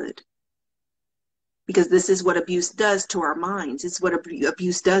not good. Because this is what abuse does to our minds. It's what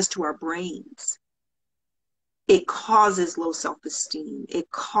abuse does to our brains. It causes low self-esteem.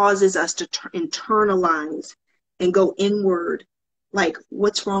 It causes us to internalize and go inward. Like,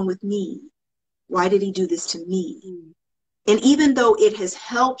 what's wrong with me? Why did he do this to me? And even though it has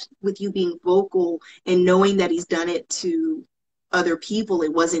helped with you being vocal and knowing that he's done it to other people,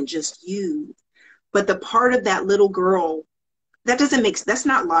 it wasn't just you. But the part of that little girl, that's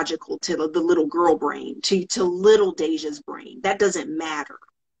not logical to the little girl brain, to little Deja's brain. That doesn't matter.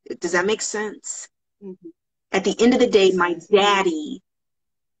 Does that make sense? Mm-hmm. At the end of the day, my daddy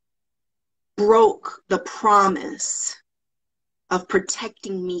broke the promise of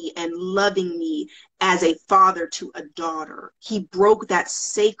protecting me and loving me as a father to a daughter. He broke that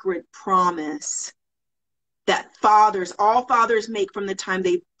sacred promise that all fathers make from the time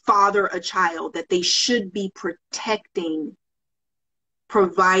they father a child, that they should be protecting,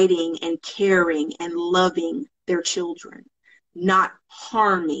 providing, and caring and loving their children, not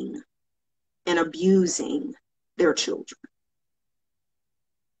harming and abusing their children.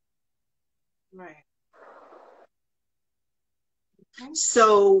 Right.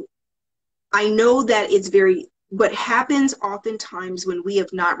 So I know that what happens oftentimes when we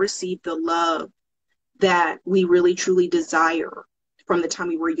have not received the love that we really truly desire from the time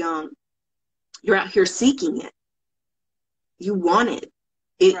we were young, you're out here seeking it. You want it.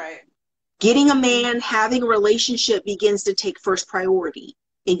 Right. Getting a man, having a relationship begins to take first priority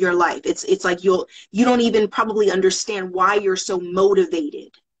in your life. It's like you don't even probably understand why you're so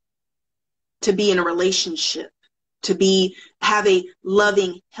motivated to be in a relationship, to have a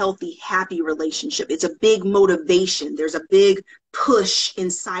loving, healthy, happy relationship. It's a big motivation. There's a big push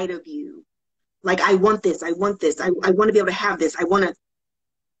inside of you. Like, I want this, I want this, I want to be able to have this,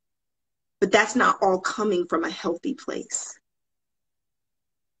 but that's not all coming from a healthy place.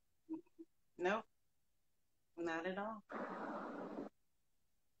 No, not at all.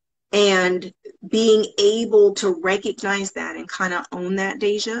 And being able to recognize that and kind of own that,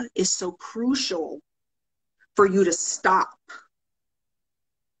 Deja, is so crucial for you to stop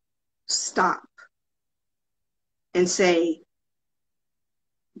and say,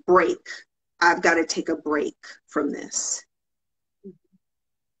 break. I've got to take a break from this.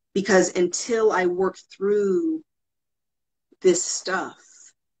 Because until I work through this stuff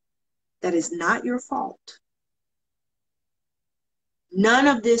that is not your fault, none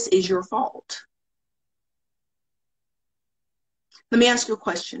of this is your fault. Let me ask you a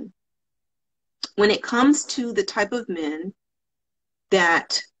question. When it comes to the type of men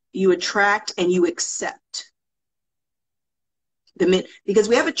that you attract and you accept, the men, because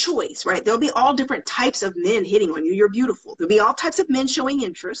we have a choice, right? There'll be all different types of men hitting on you. You're beautiful. There'll be all types of men showing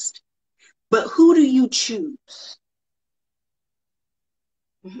interest. But who do you choose?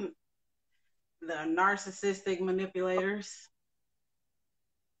 The narcissistic manipulators.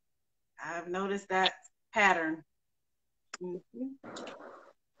 I've noticed that pattern. Mm-hmm.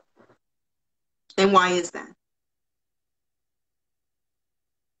 And why is that?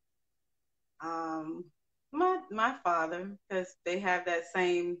 My father, because they have that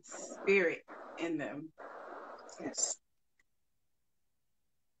same spirit in them. Yes.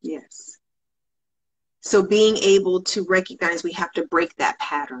 Yes. So being able to recognize we have to break that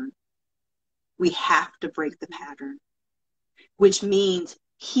pattern. We have to break the pattern, which means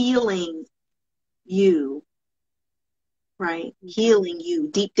healing you, right? Healing you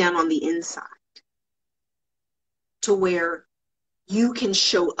deep down on the inside to where you can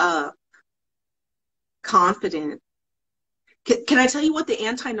show up confident. Can I tell you what the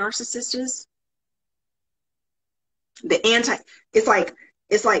anti-narcissist is? It's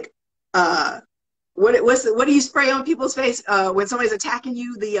like what do you spray on people's face when somebody's attacking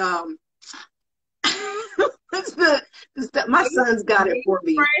you? My son's got it for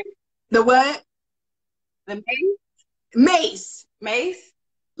me. The what? The mace? Mace. Mace?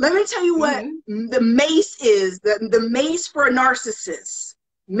 Let me tell you what the mace is. The mace for a narcissist.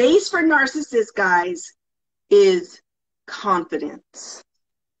 Mace for narcissists, guys, is confidence.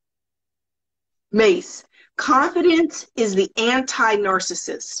 Mace. Confidence is the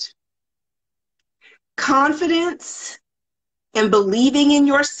anti-narcissist. Confidence and believing in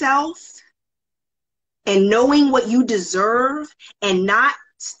yourself and knowing what you deserve and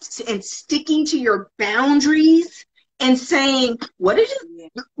sticking to your boundaries and saying, what did you,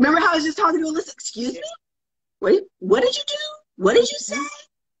 remember how I was just talking to Alyssa? Excuse me? What did you do? What did you say?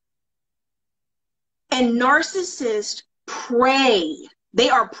 And narcissists prey. They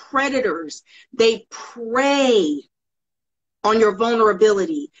are predators. They prey on your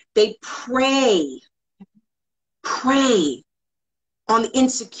vulnerability. They prey on the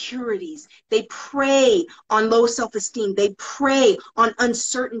insecurities. They prey on low self-esteem. They prey on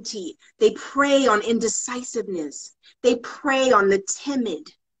uncertainty. They prey on indecisiveness. They prey on the timid.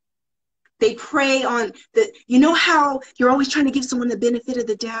 They prey on the, you know how you're always trying to give someone the benefit of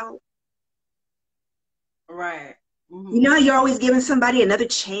the doubt? Right. Mm-hmm. You know, you're always giving somebody another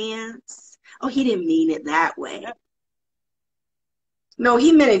chance. Oh, he didn't mean it that way. No,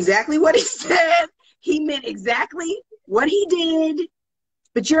 he meant exactly what he said. He meant exactly what he did.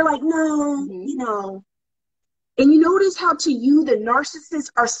 But you're like, no, you know. And you notice how to you, the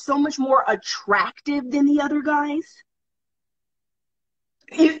narcissists are so much more attractive than the other guys?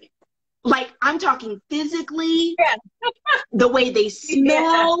 Like, I'm talking physically, the way they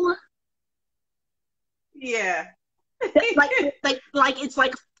smell. Yeah. like it's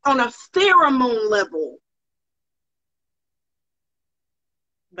like on a pheromone level.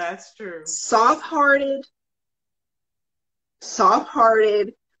 That's true. Soft-hearted,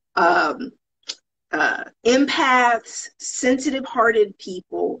 empaths, sensitive-hearted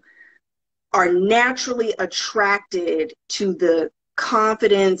people are naturally attracted to the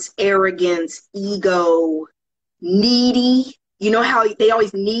confidence, arrogance, ego, needy. You know how they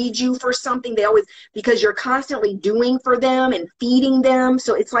always need you for something? They always, because you're constantly doing for them and feeding them.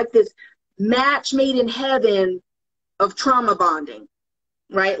 So it's like this match made in heaven of trauma bonding,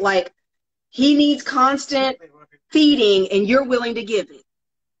 right? Like he needs constant feeding and you're willing to give it.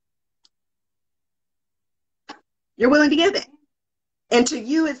 You're willing to give it. And to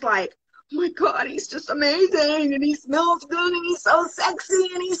you, it's like, oh my God, he's just amazing. And he smells good and he's so sexy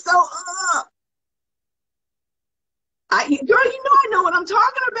and he's so girl, you know I know what I'm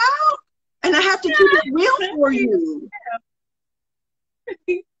talking about. And I have to keep it real for you.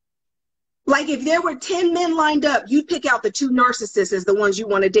 Like if there were 10 men lined up, you'd pick out the 2 narcissists as the ones you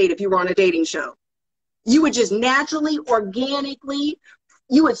want to date if you were on a dating show. You would just naturally, organically,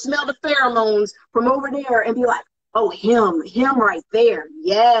 you would smell the pheromones from over there and be like, oh, him right there.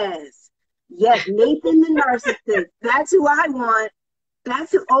 Yes, Nathan the narcissist. That's who I want.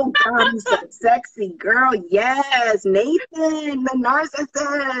 That's who, oh God, he's so sexy, girl. Yes, Nathan, the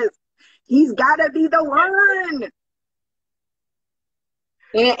narcissist. He's gotta be the one.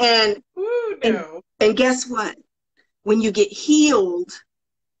 And guess what? When you get healed,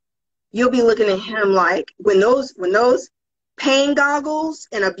 you'll be looking at him like when those pain goggles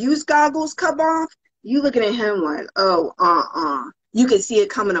and abuse goggles come off, you looking at him like, oh, You can see it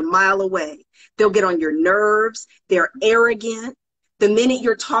coming a mile away. They'll get on your nerves. They're arrogant. The minute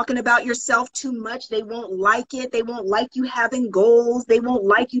you're talking about yourself too much, they won't like it. They won't like you having goals. They won't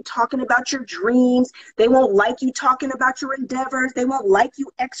like you talking about your dreams. They won't like you talking about your endeavors. They won't like you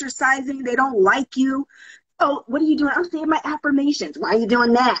exercising. They don't like you. Oh, what are you doing? I'm saying my affirmations. Why are you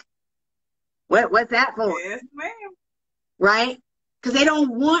doing that? What's that for? Yes, ma'am. Right? Because they don't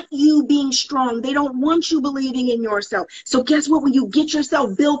want you being strong. They don't want you believing in yourself. So guess what? When you get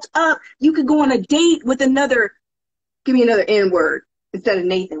yourself built up, you could go on a date with another, give me another N word instead of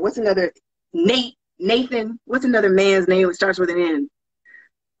Nathan. What's another, Nathan? What's another man's name that starts with an N?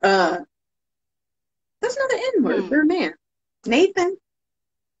 That's another N word for a man. Nathan?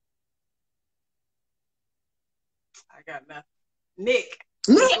 I got nothing. Nick.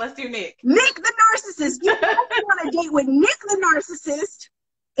 Let's do Nick. Nick the narcissist. You go on a date with Nick the narcissist,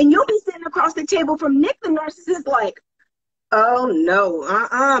 and you'll be sitting across the table from Nick the narcissist like, oh no,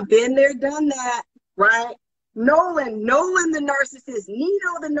 been there, done that, right? Nolan the narcissist,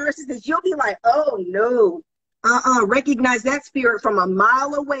 Nino the narcissist. You'll be like, oh no, recognize that spirit from a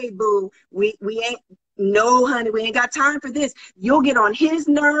mile away, boo. We ain't, no, honey, we ain't got time for this. You'll get on his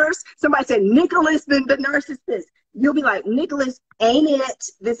nerves. Somebody said Nicholas the narcissist. You'll be like, Nicholas, ain't it?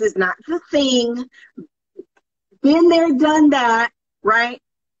 This is not the thing. Been there, done that, right?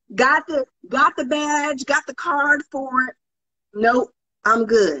 Got the badge, got the card for it. Nope, I'm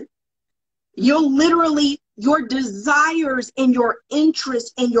good. You'll literally Your desires and your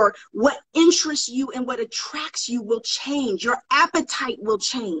interests and what interests you and what attracts you will change. Your appetite will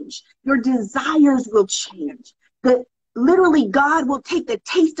change. Your desires will change. Literally, God will take the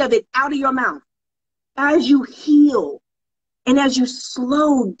taste of it out of your mouth as you heal and as you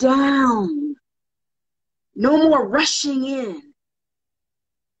slow down. No more rushing in.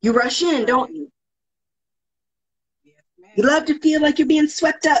 You rush in, don't you? Yes, ma'am. You love to feel like you're being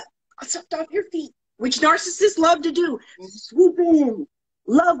swept off your feet, which narcissists love to do. Swoop in,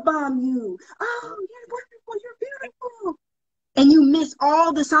 love bomb you. Oh, you're wonderful, you're beautiful. And you miss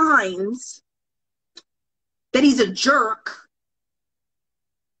all the signs that he's a jerk,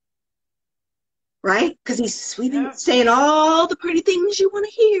 right? Because he's sweeping, saying all the pretty things you want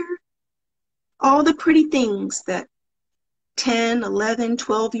to hear. All the pretty things that 10, 11,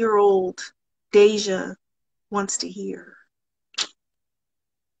 12-year-old Deja wants to hear.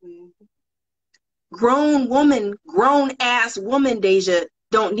 Grown-ass woman Deja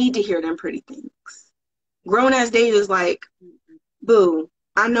don't need to hear them pretty things. Grown-ass Deja's like, boo,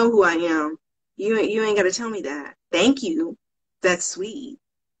 I know who I am. You ain't got to tell me that. Thank you. That's sweet.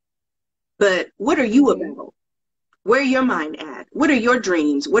 But what are you about? Where your mind at? What are your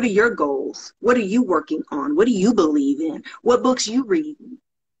dreams? What are your goals? What are you working on? What do you believe in? What books you reading?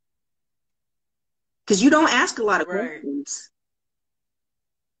 Because you don't ask a lot of questions.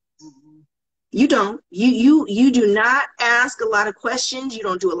 You don't. You do not ask a lot of questions. You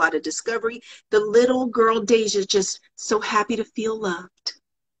don't do a lot of discovery. The little girl Deja is just so happy to feel loved.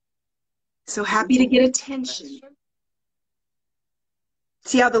 So happy to get attention.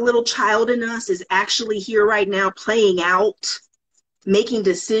 See how the little child in us is actually here right now playing out, making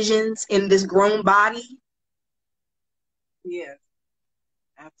decisions in this grown body? Yes,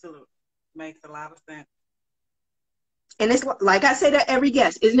 absolutely. Makes a lot of sense. And it's like I say to every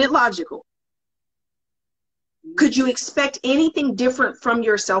guest, isn't it logical? Could you expect anything different from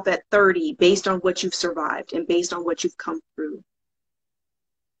yourself at 30 based on what you've survived and based on what you've come through?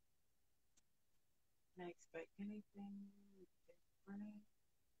 Can I expect anything different?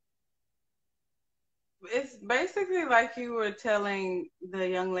 It's basically like you were telling the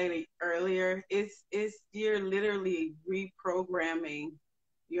young lady earlier. It's you're literally reprogramming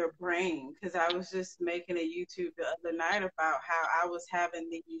your brain, because I was just making a YouTube the other night about how I was having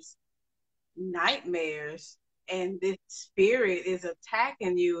these nightmares and this spirit is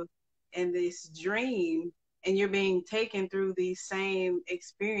attacking you in this dream, and you're being taken through these same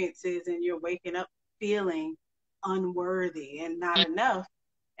experiences, and you're waking up feeling unworthy and not enough.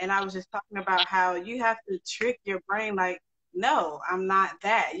 And I was just talking about how you have to trick your brain, like, no, I'm not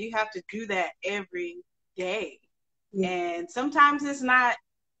that. You have to do that every day. And sometimes it's not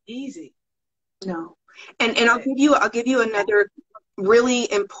easy. No. And I'll give you another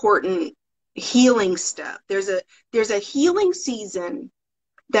really important healing step. There's a healing season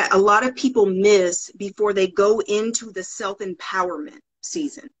that a lot of people miss before they go into the self-empowerment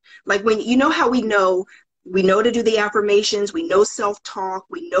season. Like, when you know how we know to do the affirmations, we know self-talk,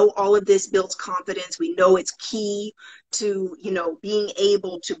 we know all of this builds confidence, we know it's key to, being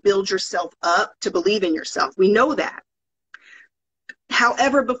able to build yourself up, to believe in yourself. We know that.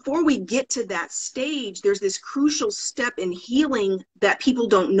 However, before we get to that stage, there's this crucial step in healing that people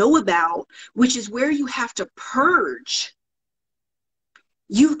don't know about, which is where you have to purge.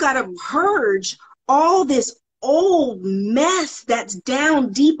 You've got to purge all this old mess that's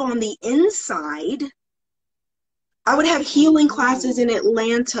down deep on the inside. I would have healing classes in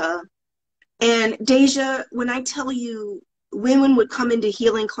Atlanta, and Deja, when I tell you, women would come into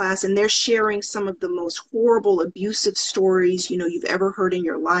healing class and they're sharing some of the most horrible abusive stories you've ever heard in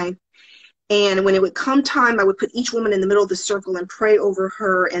your life. And when it would come time, I would put each woman in the middle of the circle and pray over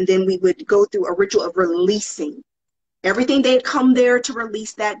her, and then we would go through a ritual of releasing everything they had come there to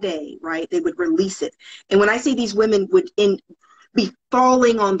release that day, right? They would release it. And when I say these women would be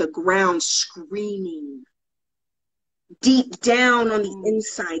falling on the ground screaming, deep down on the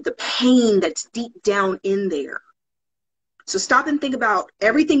inside, the pain that's deep down in there. So stop and think about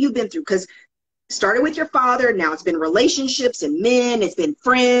everything you've been through, because it started with your father, now it's been relationships and men, it's been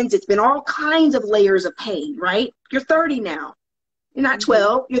friends, it's been all kinds of layers of pain, right? You're 30 now. You're not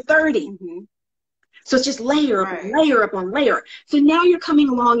 12, you're 30. So it's just layer up on layer up on layer. So now you're coming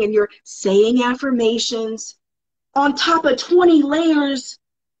along and you're saying affirmations on top of 20 layers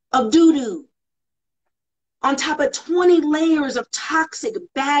of doo-doo. On top of 20 layers of toxic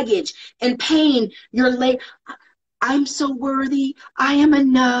baggage and pain, I'm so worthy. I am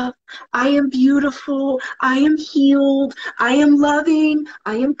enough. I am beautiful. I am healed. I am loving.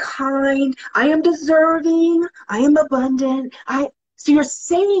 I am kind. I am deserving. I am abundant. So you're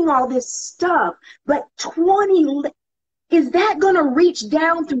saying all this stuff, but is that going to reach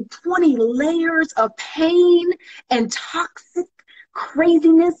down through 20 layers of pain and toxic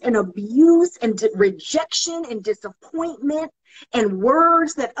craziness and abuse and rejection and disappointment and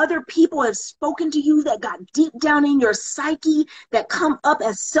words that other people have spoken to you that got deep down in your psyche that come up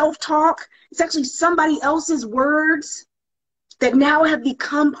as self-talk? It's actually somebody else's words that now have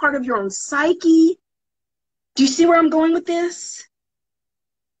become part of your own psyche. Do you see where I'm going with this?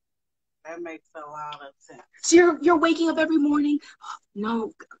 That makes a lot of sense. So you're waking up every morning, oh,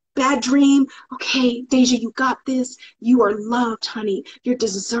 no, bad dream. Okay, Deja, you got this. You are loved, honey. You're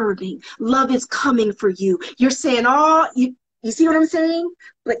deserving. Love is coming for you. You're saying, oh, you see what I'm saying?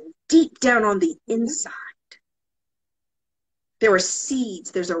 But deep down on the inside, there are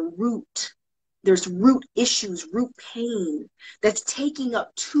seeds. There's a root. There's root issues, root pain that's taking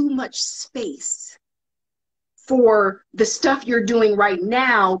up too much space for the stuff you're doing right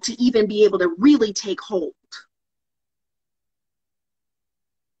now to even be able to really take hold.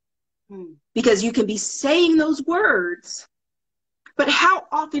 Because you can be saying those words, but how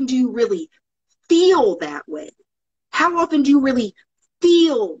often do you really feel that way? How often do you really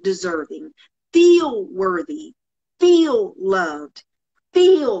feel deserving, feel worthy, feel loved,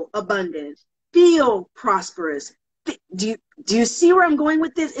 feel abundant, feel prosperous? Do you see where I'm going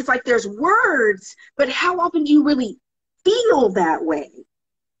with this? It's like there's words, but how often do you really feel that way?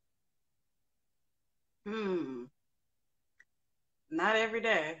 Not every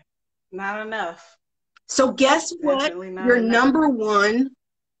day. Not enough. So guess what your number one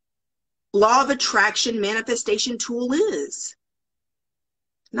law of attraction manifestation tool is?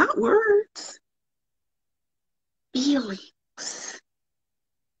 Not words. Feelings.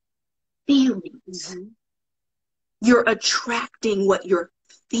 Feelings. You're attracting what you're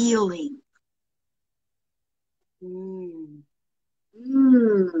feeling.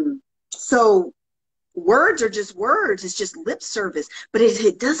 So words are just words. It's just lip service. But if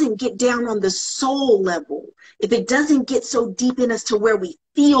it doesn't get down on the soul level, if it doesn't get so deep in us to where we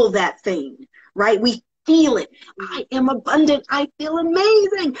feel that thing, right? We feel it. I am abundant. I feel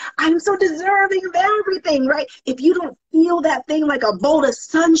amazing. I'm so deserving of everything, right? If you don't feel that thing like a bolt of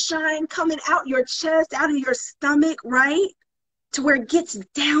sunshine coming out your chest, out of your stomach, right? To where it gets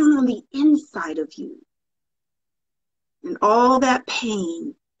down on the inside of you. And all that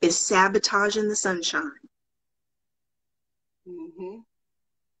pain is sabotaging the sunshine.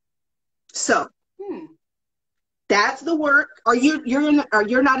 So that's the work.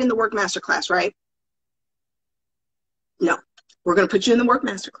 You're not in the work masterclass, right? No, we're going to put you in the work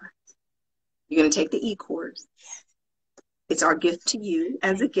masterclass. You're going to take the e-course. It's our gift to you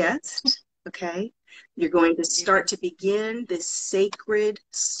as a guest. Okay, you're going to start to begin this sacred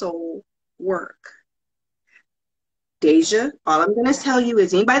soul work. Deja, all I'm going to tell you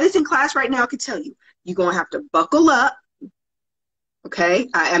is anybody that's in class right now can tell you, you're going to have to buckle up. Okay.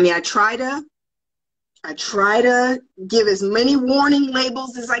 I mean, I try to give as many warning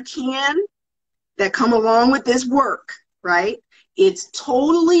labels as I can that come along with this work, right? It's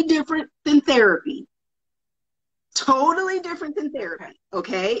totally different than therapy. Totally different than therapy.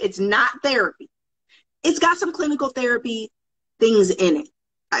 Okay. It's not therapy. It's got some clinical therapy things in it.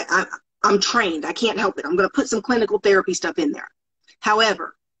 I'm trained. I can't help it. I'm going to put some clinical therapy stuff in there.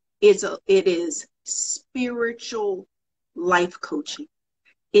 However, it is spiritual life coaching.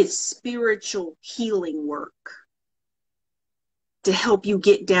 It's spiritual healing work to help you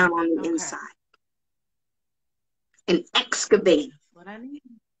get down on the inside and excavate. That's what I need.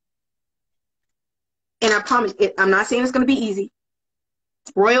 And I promise, I'm not saying it's going to be easy.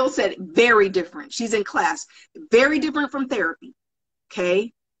 Royal said very different. She's in class. Very different from therapy.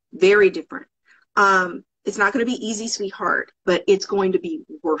 Okay? Very different. It's not going to be easy, sweetheart, but it's going to be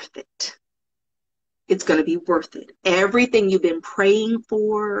worth it. It's going to be worth it. Everything you've been praying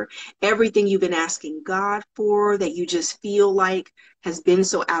for, everything you've been asking God for, that you just feel like has been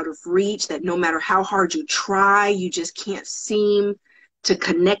so out of reach that no matter how hard you try, you just can't seem to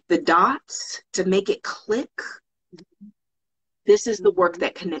connect the dots to make it click. This is the work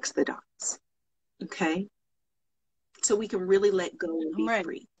that connects the dots. Okay? So we can really let go and be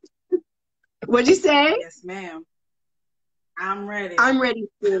free. What'd you say? Yes, ma'am. I'm ready. I'm ready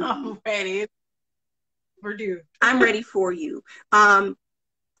for you. I'm ready. We're due. I'm ready for you. I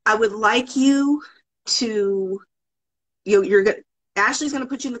would like you to, you're going Ashley's going to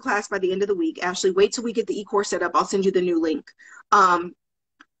put you in the class by the end of the week. Ashley, wait till we get the e-course set up. I'll send you the new link. I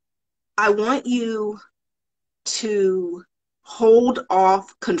want you to hold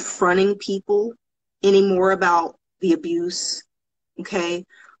off confronting people anymore about the abuse. Okay?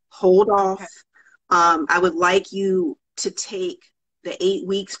 Hold off. I would like you to take the 8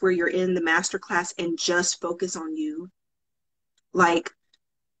 weeks where you're in the masterclass and just focus on you. Like,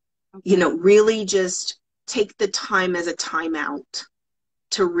 you know, really just take the time as a timeout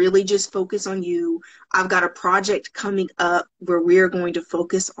to really just focus on you. I've got a project coming up where we're going to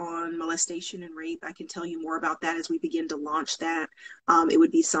focus on molestation and rape. I can tell you more about that as we begin to launch that. It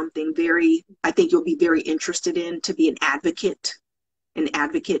would be something I think you'll be very interested in, to be an advocate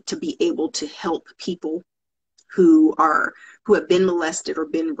to be able to help people who have been molested or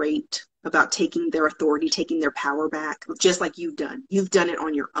been raped, about taking their authority, taking their power back, just like you've done. You've done it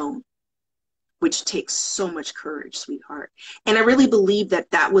on your own, which takes so much courage, sweetheart. And I really believe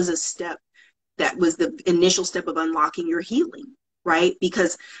that was a step, that was the initial step of unlocking your healing, right?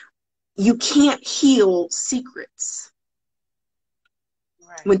 Because you can't heal secrets.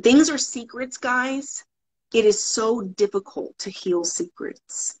 Right. When things are secrets, guys, it is so difficult to heal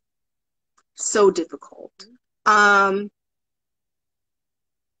secrets. So difficult.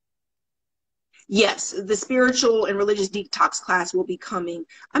 Yes, the spiritual and religious detox class will be coming.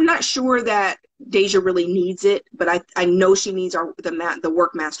 I'm not sure that Deja really needs it, but I know she needs the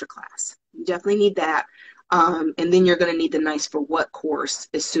work master class. You definitely need that. And then you're going to need the Nice for What course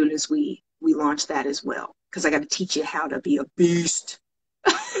as soon as we launch that as well, because I got to teach you how to be a beast,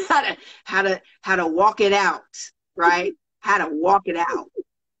 how to walk it out, right? How to walk it out.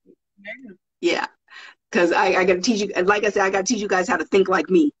 Yeah, because I got to teach you, like I said, I got to teach you guys how to think like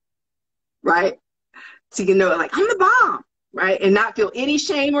me. Right? So you know, like, I'm the bomb, right? And not feel any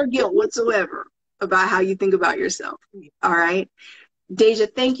shame or guilt whatsoever about how you think about yourself. All right? Deja,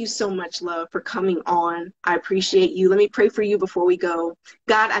 thank you so much, love, for coming on. I appreciate you. Let me pray for you before we go.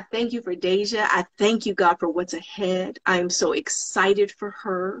 God, I thank you for Deja. I thank you, God, for what's ahead. I am so excited for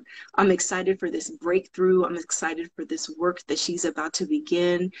her. I'm excited for this breakthrough. I'm excited for this work that she's about to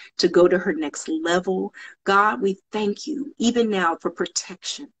begin, to go to her next level. God, we thank you, even now, for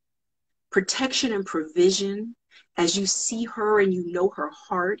protection and provision, as you see her and you know her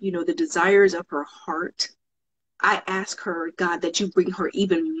heart, you know the desires of her heart. I ask her, God, that you bring her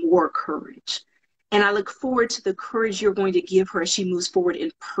even more courage. And I look forward to the courage you're going to give her as she moves forward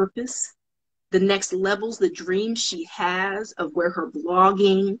in purpose, the next levels, the dreams she has of where her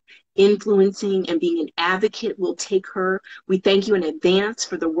blogging, influencing, and being an advocate will take her. We thank you in advance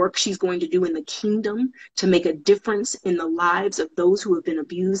for the work she's going to do in the kingdom to make a difference in the lives of those who have been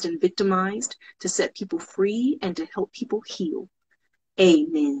abused and victimized, to set people free and to help people heal.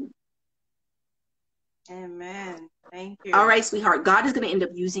 Amen. Amen. Thank you. All right, sweetheart. God is going to end up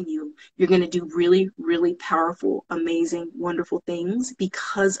using you. You're going to do really, really powerful, amazing, wonderful things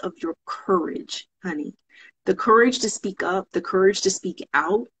because of your courage, honey. The courage to speak up, the courage to speak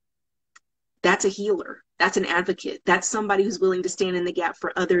out. That's a healer. That's an advocate. That's somebody who's willing to stand in the gap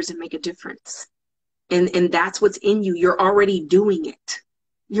for others and make a difference. And that's what's in you. You're already doing it.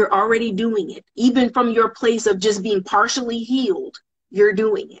 You're already doing it. Even from your place of just being partially healed, you're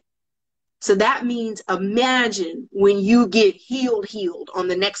doing it. So that means, imagine when you get healed on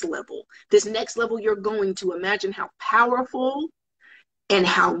the next level. This next level you're going to, imagine how powerful and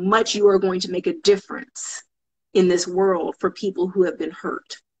how much you are going to make a difference in this world for people who have been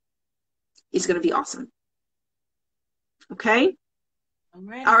hurt. It's going to be awesome. Okay?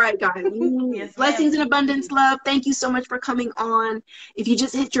 All right, guys. Yes, blessings and abundance, love. Thank you so much for coming on. If you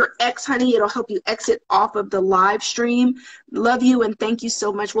just hit your X, honey, it'll help you exit off of the live stream. Love you and thank you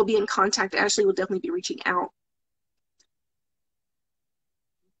so much. We'll be in contact. Ashley will definitely be reaching out.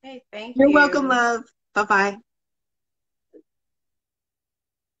 Okay, thank you. You're welcome, love. Bye-bye.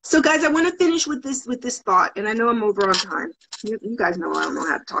 So, guys, I want to finish with this thought, and I know I'm over on time. You guys know I don't know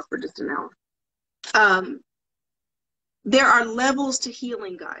how to talk for just an hour. There are levels to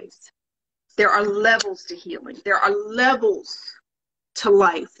healing, guys. There are levels to healing. There are levels to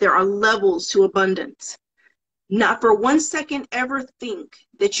life. There are levels to abundance. Not for 1 second ever think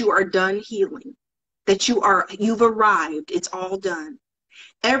that you are done healing, that you've arrived. It's all done.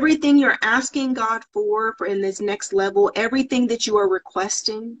 Everything you're asking God for in this next level, everything that you are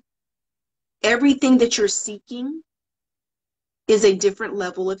requesting, everything that you're seeking is a different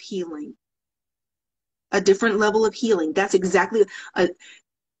level of healing. A different level of healing. That's exactly,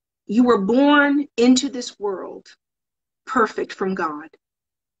 you were born into this world perfect from God.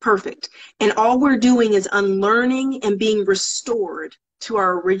 Perfect. And all we're doing is unlearning and being restored to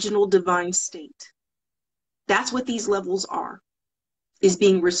our original divine state. That's what these levels are, is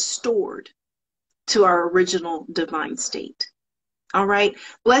being restored to our original divine state. All right.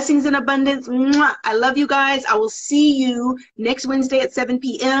 Blessings in abundance. Mwah. I love you guys. I will see you next Wednesday at 7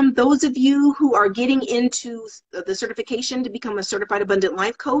 p.m. Those of you who are getting into the certification to become a certified abundant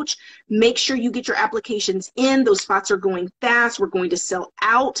life coach, make sure you get your applications in. Those spots are going fast. We're going to sell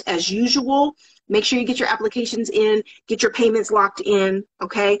out as usual. Make sure you get your applications in, get your payments locked in,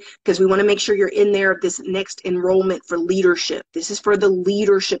 okay? Because we want to make sure you're in there this next enrollment for leadership. This is for the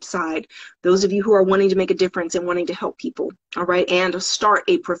leadership side. Those of you who are wanting to make a difference and wanting to help people, all right? And start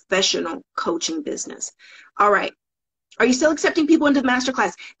a professional coaching business. All right. Are you still accepting people into the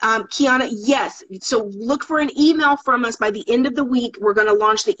masterclass? Kiana, yes. So look for an email from us by the end of the week. We're going to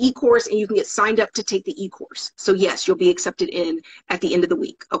launch the e-course and you can get signed up to take the e-course. So yes, you'll be accepted in at the end of the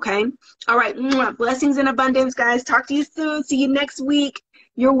week. Okay. All right. Blessings in abundance, guys. Talk to you soon. See you next week.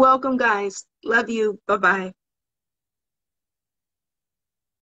 You're welcome, guys. Love you. Bye-bye.